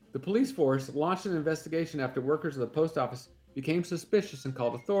 The police force launched an investigation after workers of the post office became suspicious and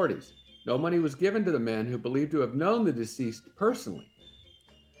called authorities. No money was given to the men who believed to have known the deceased personally.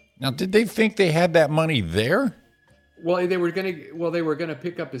 Now, did they think they had that money there? Well, they were gonna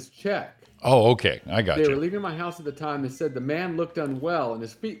pick up his check. Oh, okay. I got They were you. leaving my house at the time. They said the man looked unwell and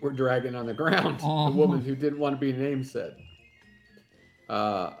his feet were dragging on the ground. The woman who didn't want to be named said.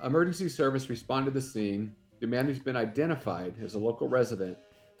 Emergency service responded to the scene. The man who's been identified as a local resident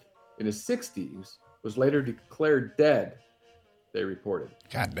in his 60s was later declared dead, they reported.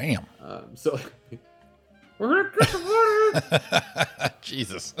 God damn. So we're going to get the money.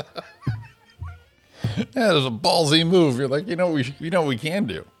 Jesus. That was a ballsy move. You're like, what we can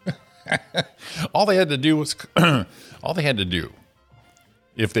do. All they had to do,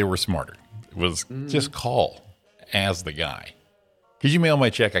 if they were smarter, was just call as the guy. Could you mail my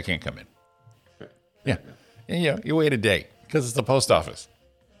check? I can't come in. Yeah. Yeah, you wait a day because it's the post office.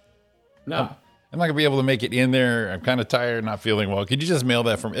 No. I'm not going to be able to make it in there. I'm kind of tired, not feeling well. Could you just mail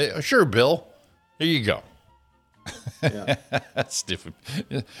that from? Sure, Bill. Here you go. Yeah. That's stupid.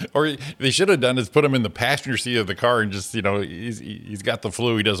 Or they should have done is put him in the passenger seat of the car and just, he's got the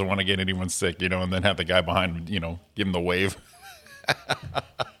flu. He doesn't want to get anyone sick, and then have the guy behind him, give him the wave.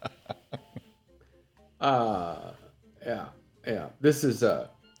 Yeah. This is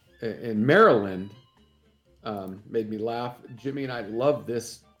in Maryland. Made me laugh. Jimmy and I love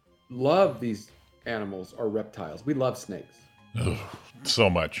these animals or reptiles. We love snakes. Ugh, so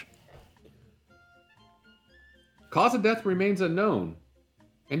much. Cause of death remains unknown,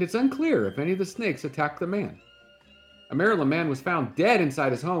 and it's unclear if any of the snakes attacked the man. A Maryland man was found dead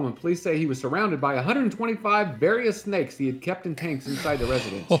inside his home, and police say he was surrounded by 125 various snakes he had kept in tanks inside the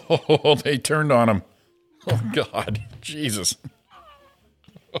residence. Oh, they turned on him. Oh, God. Jesus.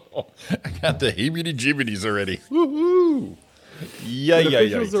 Oh, I got the heebie-jeebies already. Woo-hoo. When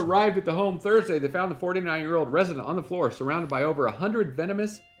officials arrived at the home Thursday, they found the 49-year-old resident on the floor, surrounded by over 100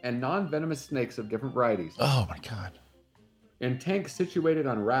 venomous and non-venomous snakes of different varieties. Oh, my God. In tanks situated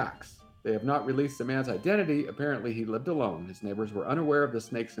on racks. They have not released the man's identity. Apparently, he lived alone. His neighbors were unaware of the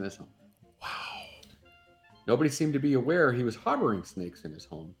snakes in his home. Wow. Nobody seemed to be aware he was harboring snakes in his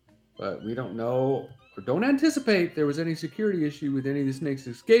home. But we don't know or don't anticipate there was any security issue with any of the snakes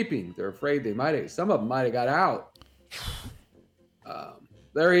escaping. They're afraid some of them might have got out.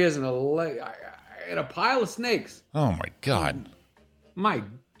 There he is in a pile of snakes. Oh, my God. My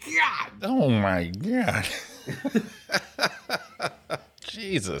God. Oh, my God.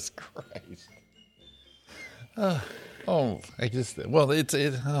 Jesus Christ.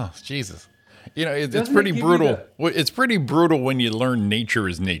 Jesus. It's pretty brutal. It's pretty brutal when you learn nature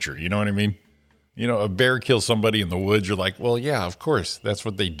is nature. You know what I mean? A bear kills somebody in the woods. You're like, well, yeah, of course. That's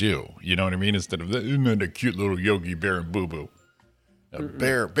what they do. You know what I mean? Instead of, isn't that a cute little Yogi Bear and Boo Boo? A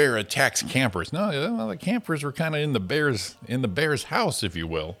bear attacks campers. No, the campers were kind of in the bear's house, if you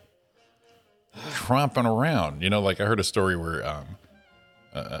will, tromping around. Like I heard a story where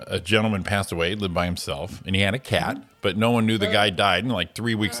a gentleman passed away, lived by himself, and he had a cat, but no one knew the guy died. And like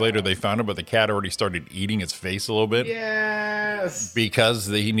 3 weeks later, they found him, but the cat already started eating his face a little bit. Yes. Because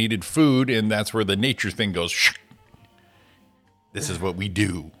he needed food, and that's where the nature thing goes. Shh. This is what we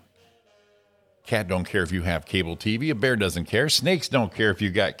do. Cat don't care if you have cable TV. A bear doesn't care. Snakes don't care if you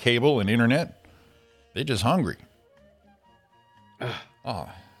got cable and internet. They're just hungry. Oh,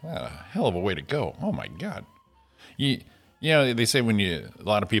 what a hell of a way to go. Oh, my God. You know, they say a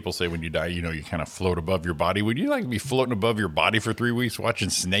lot of people say when you die, you know, you kind of float above your body. Would you like to be floating above your body for 3 weeks watching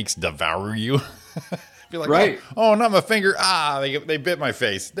snakes devour you? Be like, right. Oh, not my finger. They bit my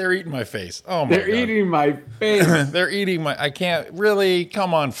face. They're eating my face. Oh, my God. They're eating my face. They're eating I can't really.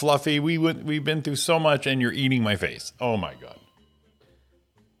 Come on, Fluffy. We've been through so much and you're eating my face. Oh, my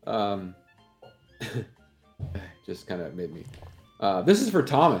God. Just kind of made me. This is for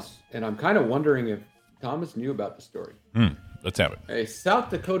Thomas, and I'm kind of wondering if Thomas knew about the story. Let's have it. A South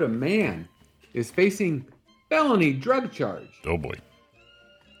Dakota man is facing felony drug charge Oh, boy.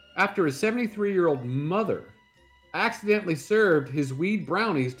 after his 73-year-old mother accidentally served his weed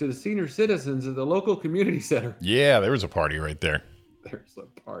brownies to the senior citizens at the local community center. Yeah, there was a party right there. There's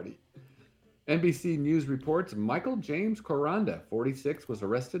a party. NBC News reports Michael James Coranda, 46, was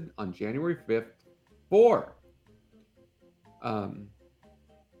arrested on January 5th for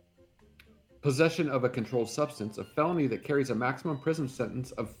possession of a controlled substance, a felony that carries a maximum prison sentence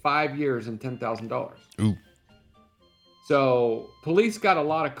of 5 years and $10,000. Ooh. So police got a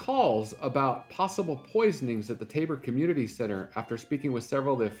lot of calls about possible poisonings at the Tabor Community Center. After speaking with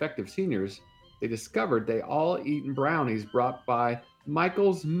several of the affected seniors, they discovered they all eaten brownies brought by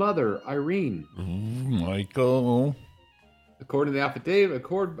Michael's mother, Irene. Ooh, Michael. According to the affidavit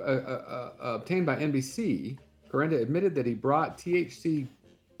obtained by NBC, Coranda admitted that he brought THC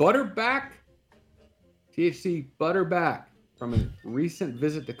butter back from a recent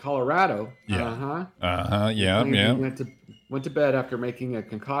visit to Colorado. Yeah. He Yeah. went to bed after making a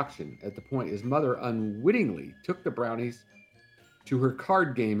concoction. At the point, his mother unwittingly took the brownies to her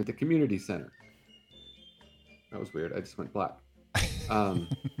card game at the community center. That was weird. I just went black. Did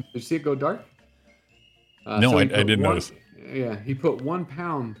you see it go dark? No, I didn't notice. Yeah, he put 1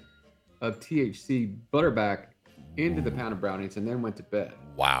 pound of THC butterback into the pound of brownies and then went to bed.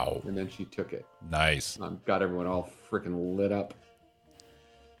 Wow. And then she took it. Nice. Got everyone all freaking lit up.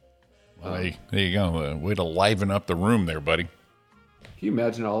 Well, there you go. Way to liven up the room there, buddy. Can you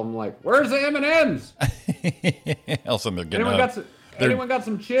imagine all of them like, where's the M&Ms? All of a sudden they're getting Anyone got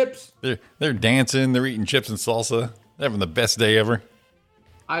some chips? They're dancing. They're eating chips and salsa. They're having the best day ever.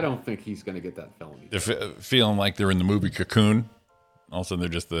 I don't think he's going to get that felony. They're feeling like they're in the movie Cocoon. All of a sudden they're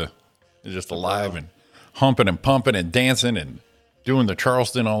just alive and humping and pumping and dancing and doing the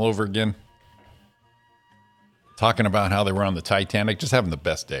Charleston all over again. Talking about how they were on the Titanic, just having the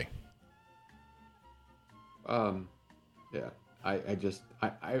best day. Yeah.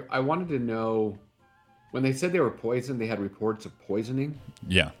 I wanted to know when they said they were poisoned, they had reports of poisoning.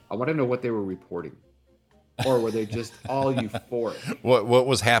 Yeah. I want to know what they were reporting. Or were they just all euphoric? What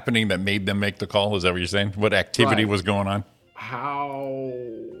was happening that made them make the call? Is that what you're saying? What activity was going on? How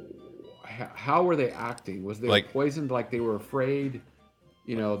were they acting? Was they poisoned like they were afraid,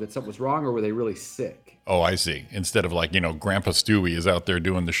 that something was wrong, or were they really sick? Oh, I see. Instead of Grandpa Stewie is out there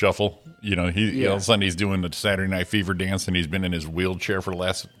doing the shuffle. All of a sudden he's doing the Saturday Night Fever dance and he's been in his wheelchair for the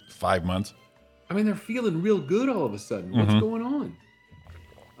last 5 months. I mean, they're feeling real good all of a sudden. What's going on?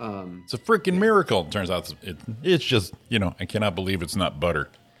 It's a freaking miracle. It turns out it's just, I cannot believe it's not butter.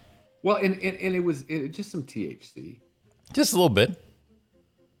 Well, and it was just some THC. Just a little bit.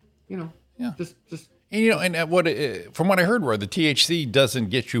 Yeah. Just. And from what I heard, Roy, the THC doesn't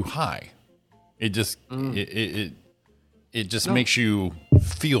get you high. It just it just makes you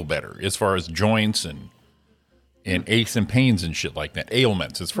feel better as far as joints and aches and pains and shit like that.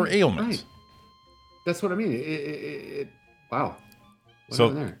 Ailments. It's for ailments. Right. That's what I mean. Wow.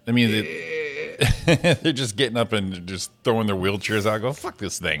 So, I mean, they're just getting up and just throwing their wheelchairs out. Go, fuck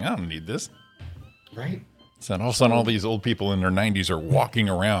this thing. I don't need this. Right. So all of a sudden, all these old people in their 90s are walking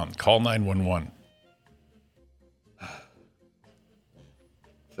around. Call 911.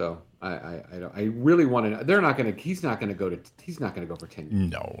 So I really want to. They're not going to. He's not going to go for 10 years.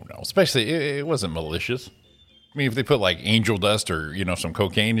 No. Especially it wasn't malicious. I mean, if they put angel dust or some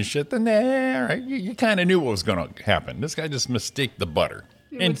cocaine and shit, then right, you kind of knew what was going to happen. This guy just mistaked the butter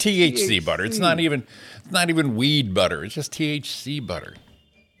and THC butter. It's not even weed butter. It's just THC butter.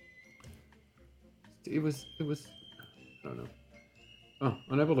 It was. I don't know. Oh,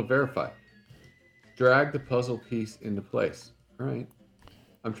 unable to verify. Drag the puzzle piece into place. All right.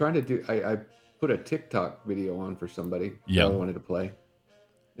 I'm trying to do. I put a TikTok video on for somebody. Yeah. I wanted to play.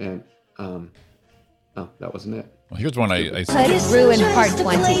 And oh, that wasn't it. Well, here's one I Hood is ruined part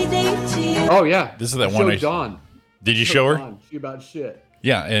 20. Oh yeah, This is that I one showed I- Dawn. did you show her? Dawn. She about shit.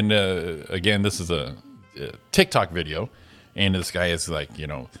 Yeah, and again, this is a TikTok video, and this guy is like,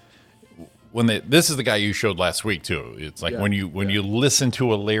 this is the guy you showed last week too. It's like Yeah, when you listen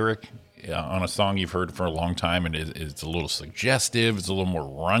to a lyric on a song you've heard for a long time, and it's a little suggestive, it's a little more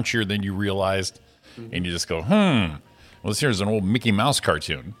raunchier than you realized, and you just go, well, this here's an old Mickey Mouse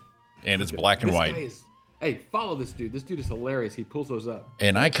cartoon, and it's black and This white. guy is- hey, follow this dude. This dude is hilarious. He pulls those up.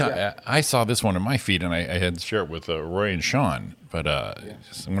 And I saw this one in my feed, and I had to share it with Roy and Sean. But I'm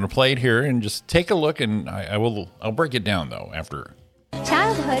going to play it here and just take a look, and I'll break it down though after.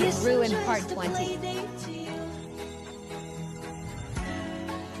 Childhood is ruined part 20.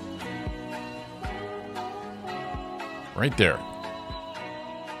 Right there.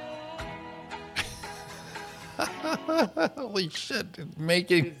 Holy shit!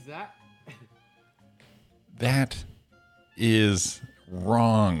 Making Is that? that is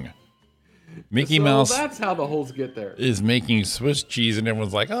wrong. Mickey So Mouse That's how the holes get there. is making Swiss cheese, and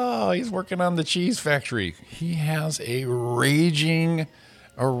everyone's like, "Oh, he's working on the cheese factory." He has a raging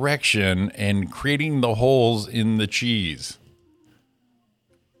erection and creating the holes in the cheese.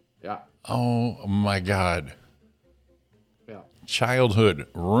 Yeah. Oh my God. Yeah. Childhood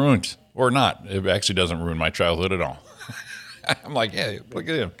ruined. Or not. It actually doesn't ruin my childhood at all. I'm like, hey, look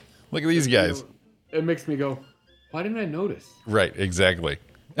at him. Look at these guys. It makes me go, why didn't I notice? Right, exactly.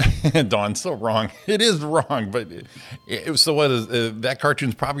 Dawn's so wrong. It is wrong, but so what is that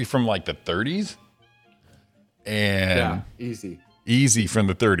cartoon's probably from like the 30s? And Yeah, easy from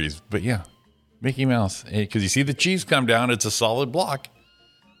the 30s. But yeah, Mickey Mouse. Because you see the cheese come down, it's a solid block.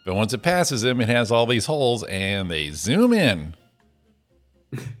 But once it passes him, it has all these holes, and they zoom in.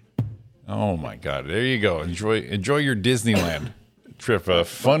 Oh my God! There you go. Enjoy your Disneyland trip.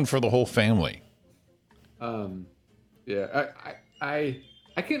 Fun for the whole family. Yeah, I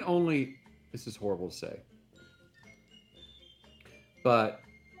can only. This is horrible to say, but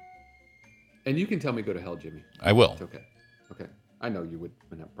and you can tell me go to hell, Jimmy. I will. It's okay. Okay, I know you wouldn't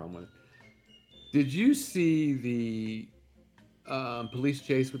have a problem with it. Did you see the police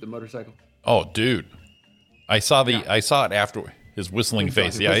chase with the motorcycle? Oh, dude, I saw it after his whistling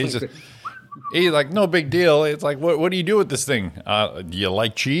face. Yeah, he's like, no big deal. It's like, what do you do with this thing? Do you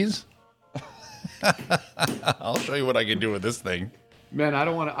like cheese? I'll show you what I can do with this thing. Man, I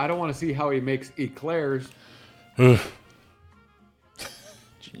don't want to see how he makes eclairs.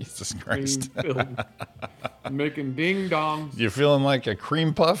 Jesus Christ. Making ding dongs. You're feeling like a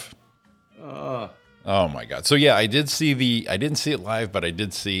cream puff? Oh my God. So yeah, I didn't see it live, but I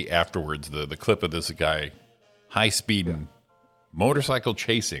did see afterwards the clip of this guy high speeding motorcycle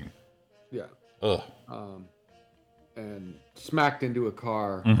chasing. Yeah. Ugh. And smacked into a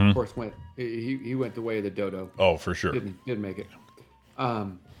car. Mm-hmm. Of course, he went the way of the dodo. Oh, for sure. Didn't make it.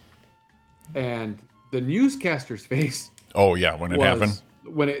 And the newscaster's face. Oh yeah, when it happened.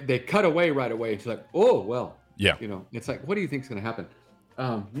 When they cut away right away, it's like, oh well. Yeah. It's like, what do you think's going to happen?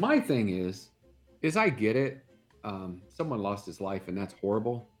 My thing is I get it. Someone lost his life, and that's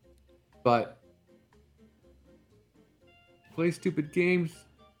horrible. But play stupid games.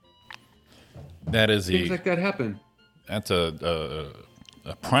 That is Things like that happen. That's a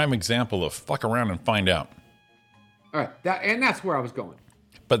prime example of fuck around and find out. All right, that's where I was going.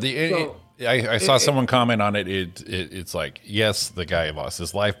 But I saw someone comment on it. It's like, yes, the guy lost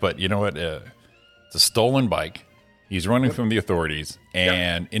his life, but you know what? It's a stolen bike. He's running from the authorities,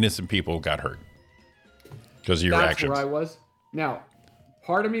 and innocent people got hurt because of your actions. That's where I was. Now,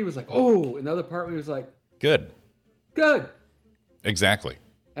 part of me was like, oh, another part of me was like, Good. Exactly.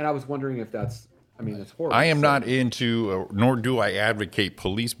 And I was wondering if that's horrible. I am not into, nor do I advocate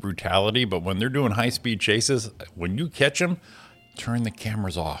police brutality, but when they're doing high-speed chases, when you catch them, turn the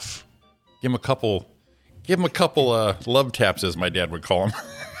cameras off. Give them a couple love taps, as my dad would call them.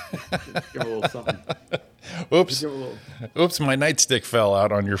 Give a little something. Oops. Give a little. Oops, my nightstick fell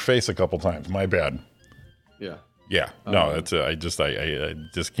out on your face a couple times. My bad. Yeah. Yeah. No, that's I just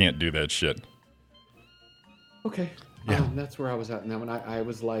can't do that shit. Okay. Yeah. That's where I was at. Now, when I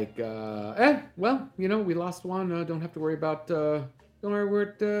was like, well, we lost one. Don't have to worry about. Don't worry, we're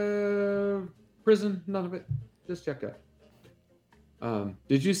at prison. None of it. Just check out.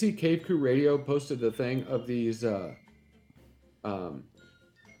 Did you see Cave Crew Radio posted a thing of these? And I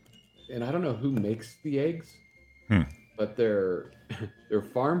don't know who makes the eggs, but they're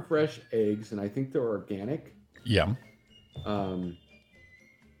farm fresh eggs, and I think they're organic. Yeah.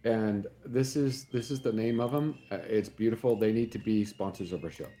 And this is the name of them. It's beautiful. They need to be sponsors of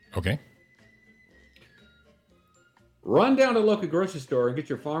our show. Okay. Run down to the local grocery store and get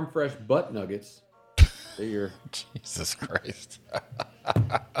your farm fresh butt nuggets. They're your Jesus Christ.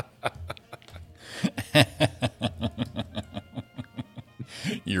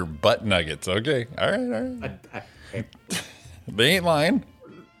 Your butt nuggets. Okay. All right. They ain't lying.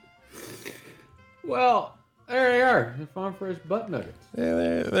 Well, there they are. The farm fresh butt nuggets.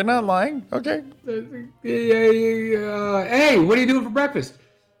 They're not lying. Okay. Hey, what are you doing for breakfast?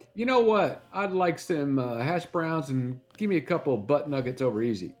 You know what? I'd like some hash browns and give me a couple of butt nuggets over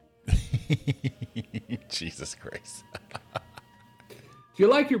easy. Jesus Christ. Do you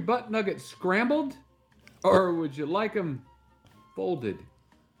like your butt nuggets scrambled, or would you like them folded?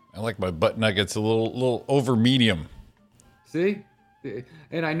 I like my butt nuggets a little over medium. See,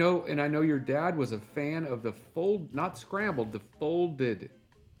 and I know your dad was a fan of the not scrambled, the folded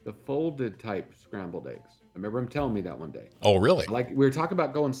type scrambled eggs. I remember him telling me that one day. Oh, really? Like we were talking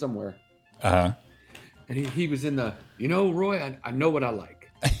about going somewhere. Uh-huh. And he was in the, Roy, I know what I like.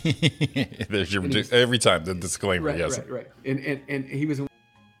 There's your every time the disclaimer. Right, yes. right. And he was.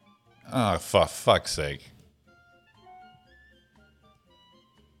 Oh, for fuck's sake.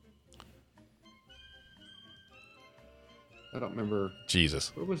 I don't remember.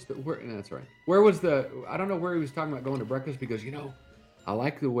 Jesus. That's right. Where was I don't know where he was talking about going to breakfast because, I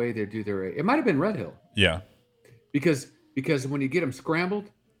like the way they do their, it might have been Red Hill. Yeah. Because when you get them scrambled,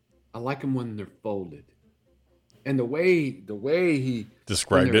 I like them when they're folded. And the way he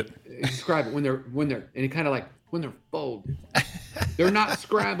described it when they're and he kind of like when they're folded, they're not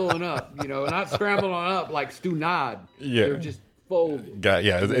scrambling up, not scrambling up like Stu Nod. Yeah, they're just folded.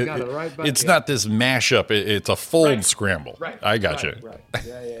 It's not this mashup. It's a fold scramble. Right. I got you. Right.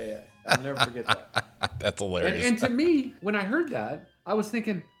 Yeah. I'll never forget that. That's hilarious. And to me, when I heard that, I was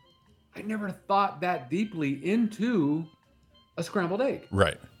thinking, I never thought that deeply into a scrambled egg.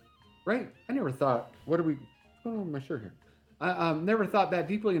 Right. I never thought, what's going on with my shirt here? I never thought that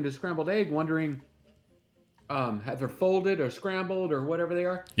deeply into scrambled egg, wondering if they're folded or scrambled or whatever they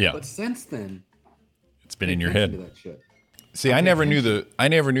are. Yeah. But since then, it's been in your head. That shit. See, I never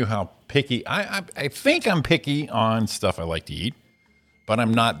knew how picky. I think I'm picky on stuff I like to eat, but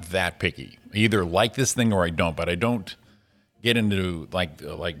I'm not that picky. I either like this thing or I don't. But I don't get into like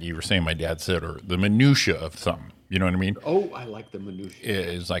you were saying, my dad said, or the minutia of something. You know what I mean? Oh, I like the minutia.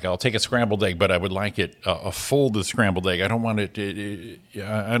 It's like I'll take a scrambled egg, but I would like it a folded scrambled egg. I don't want it.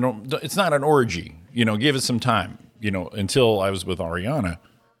 I don't. It's not an orgy. Give it some time. Until I was with Ariana,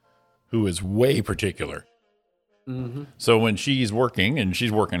 who is way particular. Mm-hmm. So when she's working and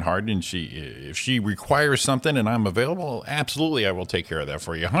she's working hard, and if she requires something and I'm available, absolutely I will take care of that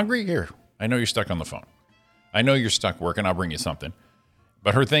for you. Hungry? Here. I know you're stuck on the phone. I know you're stuck working. I'll bring you something.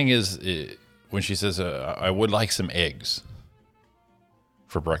 But her thing is. When she says, I would like some eggs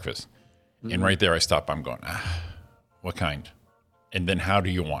for breakfast. Mm-hmm. And right there I stop. I'm going, what kind? And then how do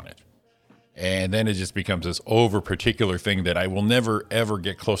you want it? And then it just becomes this over particular thing that I will never, ever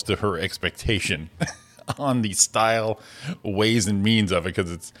get close to her expectation on the style, ways, and means of it. Because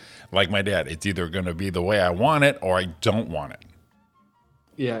it's like my dad. It's either going to be the way I want it or I don't want it.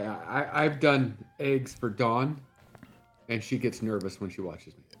 Yeah, I've done eggs for Dawn, and she gets nervous when she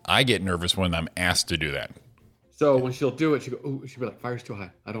watches me. I get nervous when I'm asked to do that. So when she'll do it, she'll be like, "Fire's too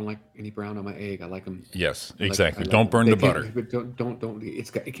high. I don't like any brown on my egg. I like them." Yes, exactly. Don't burn the butter. Don't.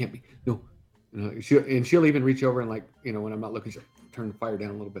 It can't be. No. She'll even reach over and when I'm not looking, she'll turn the fire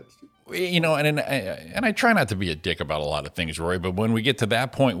down a little bit. And I try not to be a dick about a lot of things, Roy. But when we get to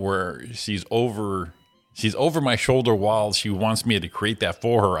that point where she's over my shoulder while she wants me to create that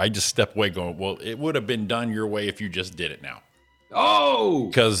for her, I just step away, going, "Well, it would have been done your way if you just did it now." Oh,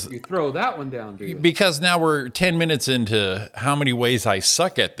 because you throw that one down, do you? Because now we're 10 minutes into how many ways I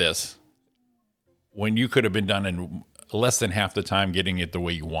suck at this, when you could have been done in less than half the time getting it the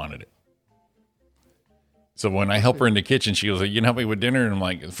way you wanted it. So when I help her in the kitchen, she goes, "You can help me with dinner?" And I'm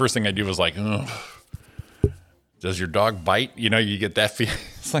like, the first thing I do was like, "Ugh. Does your dog bite?" You get that feeling.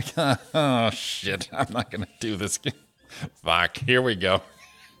 It's like, oh shit, I'm not gonna do this. Fuck, here we go.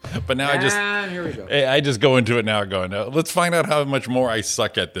 But now here we go. I just go into it now going, let's find out how much more I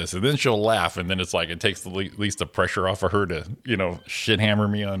suck at this. And then she'll laugh. And then it's like, it takes the least the pressure off of her to, shit hammer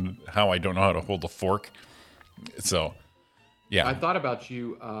me on how I don't know how to hold a fork. So, yeah. I thought about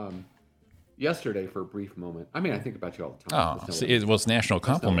you yesterday for a brief moment. I mean, I think about you all the time. Oh, it was National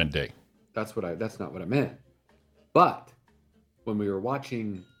Compliment Day. That's not what I meant. But when we were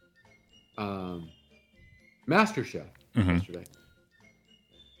watching MasterChef yesterday,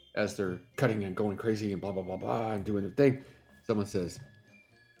 as they're cutting and going crazy and blah, blah, blah, blah, and doing their thing, someone says,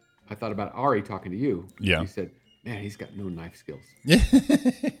 I thought about Ari talking to you. Yeah. He said, Man, he's got no knife skills.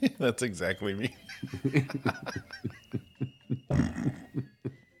 That's exactly me.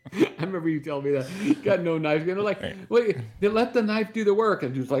 I remember you telling me that. You got no knife. You know, like, wait, they let the knife do the work.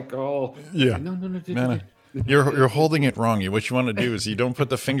 And he was like, oh. Yeah. No. Man, you're holding it wrong. What you want to do is you don't put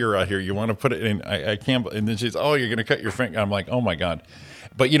the finger out here. You want to put it in. I can't. And then she's, oh, you're going to cut your finger. I'm like, oh my God.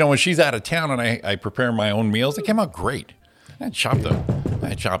 But you know, when she's out of town and I prepare my own meals, they came out great. I chop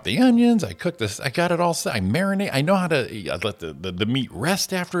the onions. I cook this. I got it all set. I marinate. I know how to let the meat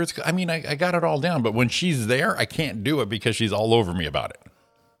rest after it's. I mean, I got it all down. But when she's there, I can't do it because she's all over me about it.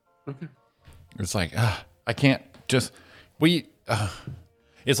 Okay. It's like I can't just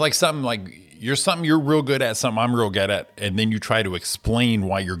it's like something like you're real good at, something I'm real good at, and then you try to explain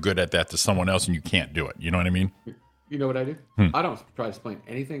why you're good at that to someone else and you can't do it. You know what I mean? You know what I do? I don't try to explain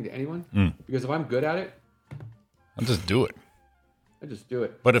anything to anyone because if I'm good at it, I'll just do it. I just do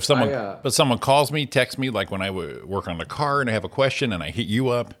it. But if someone calls me, texts me, like when I work on the car and I have a question and I hit you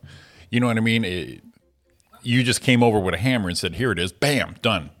up, you know what I mean? You just came over with a hammer and said, "Here it is, bam,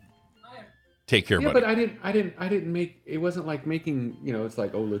 done. Take care, buddy." But I didn't make. It wasn't like making. You know, it's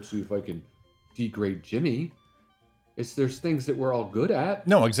like, oh, let's see if I can degrade Jimmy. There's things that we're all good at.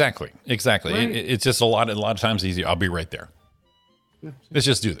 No, exactly. Right. It's just a lot of times easier. I'll be right there. Yeah. Let's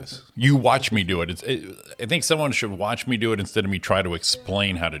just do this. You watch me do it. I think someone should watch me do it instead of me try to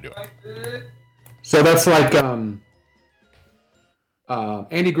explain how to do it. So that's like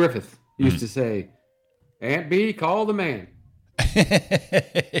Andy Griffith used to say, "Aunt B, call the man."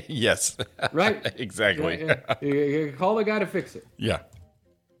 Yes. Right? Exactly. Yeah. You call the guy to fix it. Yeah.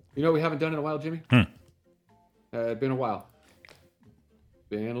 You know we haven't done in a while, Jimmy? Been a while.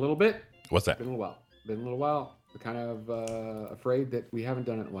 Been a little bit. What's that? Been a little while. We're kind of afraid that we haven't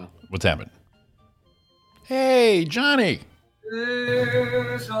done it in a while. What's happened? Hey, Johnny.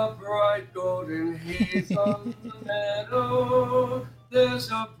 There's a bright golden haze on the meadow. There's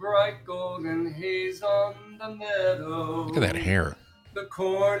a bright golden haze on the meadow. Look at that hair. The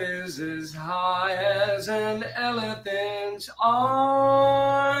corn is as high as an elephant's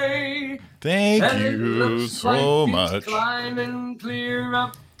eye. Thank And it you looks so like much. it's climbing clear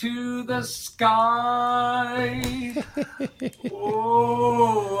up to the sky.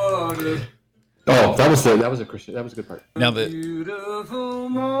 Oh, what a That was a Christian. That was a good part. Now that beautiful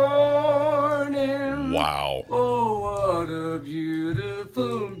morning. wow. Oh, what a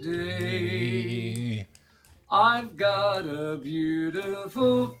beautiful day. I've got a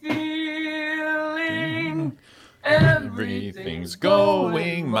beautiful feeling. Everything's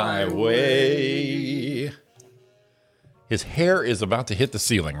going my way. His hair is about to hit the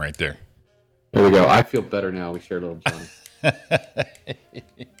ceiling right there. There we go. I feel better now. We shared a little Johnny.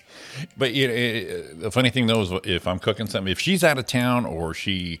 But the funny thing though is if I'm cooking something, if she's out of town or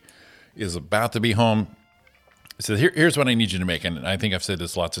she is about to be home, so here's what I need you to make. And I think I've said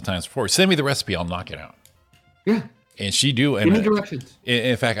this lots of times before. Send me the recipe. I'll knock it out. Yeah. And she do. And Give me directions.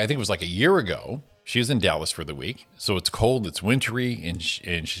 in fact, I think it was like a year ago. She was in Dallas for the week. So it's cold. It's wintry. And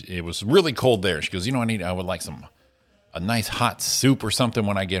it was really cold there. She goes, you know, I would like a nice hot soup or something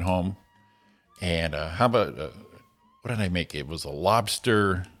when I get home. And how about, what did I make? It was a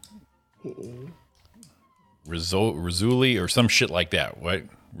lobster rizzoli or some shit like that. What?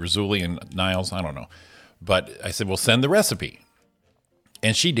 Rizzoli and Niles? I don't know. But I said, well, send the recipe.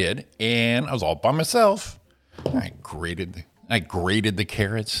 And she did. And I was all by myself. I grated the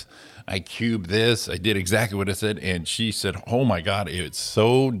carrots. I cubed this. I did exactly what I said. And she said, oh my God, it's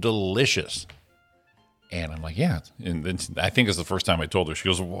so delicious. And I'm like, yeah. And then I think it's the first time I told her. She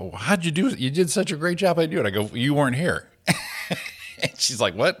goes, well, how'd you do it? You did such a great job. I do it. I go, you weren't here. And she's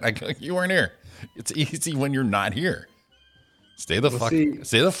like, what? I go, you weren't here. It's easy when you're not here. Stay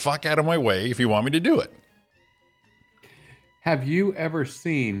the fuck out of my way if you want me to do it. Have you ever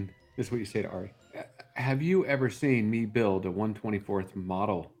seen, this is what you say to Ari, have you ever seen me build a 1/24th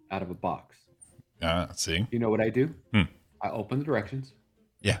model out of a box? See? You know what I do? I open the directions.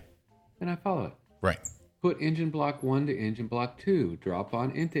 Yeah. And I follow it. Right. Put engine block 1 to engine block 2. Drop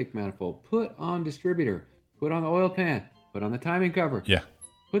on intake manifold. Put on distributor. Put on the oil pan. Put on the timing cover. Yeah.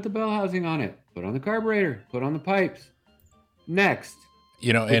 Put the bell housing on it. Put on the carburetor. Put on the pipes. Next.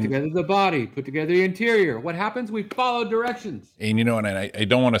 You know, Put together the body. Put together the interior. What happens? We follow directions. and you know, and I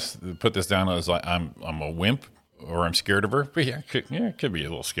don't want to put this down as like I'm a wimp or I'm scared of her. But yeah, I could be a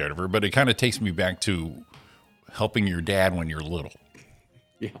little scared of her. But it kind of takes me back to helping your dad when you're little.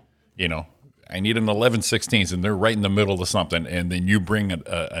 Yeah. You know, I need an 11/16 and they're right in the middle of something, and then you bring a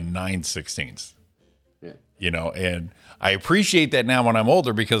 9/16. Yeah. You know, and I appreciate that now when I'm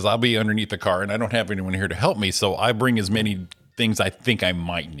older because I'll be underneath the car and I don't have anyone here to help me. So I bring as many things I think I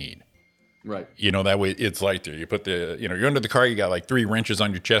might need. Right. You know, that way it's light there. You put you're under the car, you got like 3 wrenches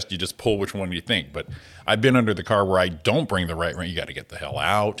on your chest. You just pull which one you think. But I've been under the car where I don't bring the right wrench. You got to get the hell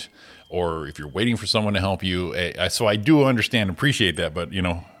out. Or if you're waiting for someone to help you. So I do understand and appreciate that. But,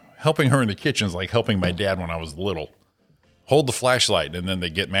 helping her in the kitchen is like helping my dad when I was little. Hold the flashlight, and then they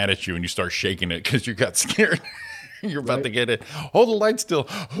get mad at you and you start shaking it because you got scared. You're about to get it. Hold the light still.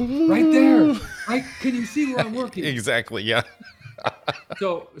 Right there. Right? Can you see where I'm working? Exactly, yeah.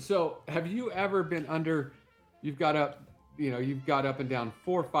 So have you ever been under, you've got up and down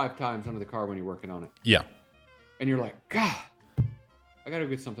 4 or 5 times under the car when you're working on it. Yeah. And you're like, God, I got to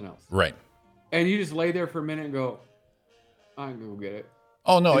get something else. Right. And you just lay there for a minute and go, I'm going to go get it.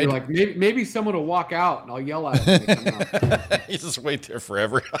 Oh, no. And you're like, maybe someone will walk out and I'll yell at them when they come out. You just wait there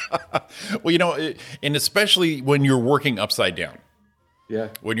forever. Well, and especially when you're working upside down. Yeah.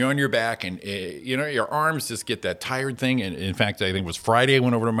 When you're on your back and, your arms just get that tired thing. And in fact, I think it was Friday, I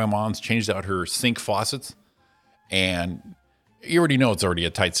went over to my mom's, changed out her sink faucets. And you already know it's already a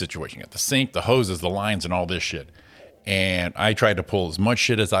tight situation. You got the sink, the hoses, the lines, and all this shit. And I tried to pull as much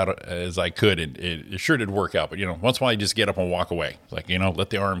shit as I could, and it sure did work out. But, once in a while, you just get up and walk away. Like,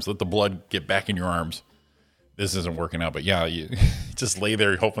 let the blood get back in your arms. This isn't working out. But, yeah, you just lay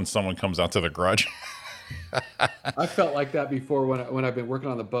there hoping someone comes out to the garage. I felt like that before when I've been working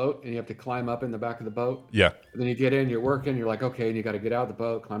on the boat, and you have to climb up in the back of the boat. Yeah. And then you get in, you're working, you're like, okay, and you got to get out of the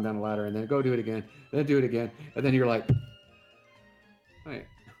boat, climb down the ladder, and then go do it again, then do it again. And then you're like, hey.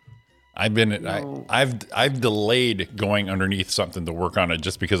 I've delayed going underneath something to work on it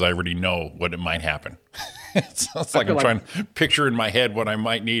just because I already know what it might happen. It's like I'm trying to picture in my head what I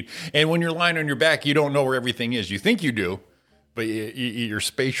might need. And when you're lying on your back, you don't know where everything is. You think you do, but your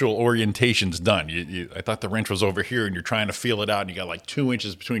spatial orientation's done. I thought the wrench was over here, and you're trying to feel it out, and you got like 2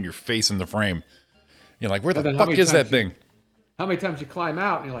 inches between your face and the frame. You're like, where the fuck is that thing? How many times you climb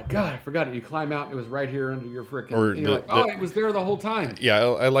out and you're like, God, I forgot it. You climb out and it was right here under your frickin'. And you're like, it was there the whole time. Yeah,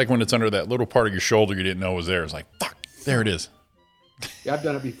 I like when it's under that little part of your shoulder you didn't know was there. It's like, fuck, there it is. Yeah, I've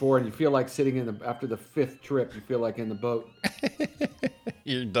done it before, and you feel like sitting after the 5th trip, you feel like in the boat.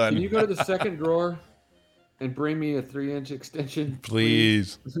 You're done. Can you go to the second drawer and bring me a 3-inch extension?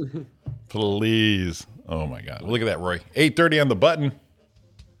 Please. Please. Oh, my God. Look at that, Roy. 8:30 on the button.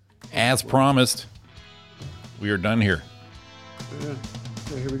 As promised, we are done here. Yeah,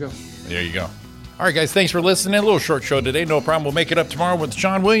 here we go. There you go. All right, guys, thanks for listening. A little short show today. No problem. We'll make it up tomorrow with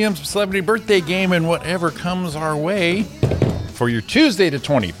Sean Williams' celebrity birthday game and whatever comes our way for your Tuesday the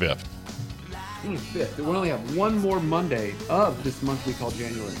 25th. 25th. We only have one more Monday of this month we call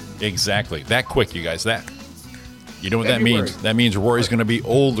January. Exactly. That quick, you guys. You know what February. That means? That means Rory's going to be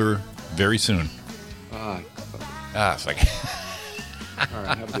older very soon. It's like... All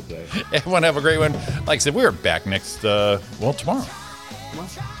right, have a good day. Everyone have a great one. Like I said, we're back next, tomorrow.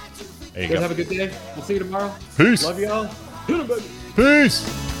 There you go. Have a good day. We'll see you tomorrow. Peace. Love you all.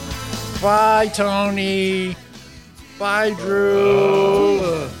 Peace. Bye, Tony. Bye, Drew.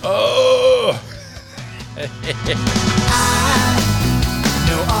 Oh.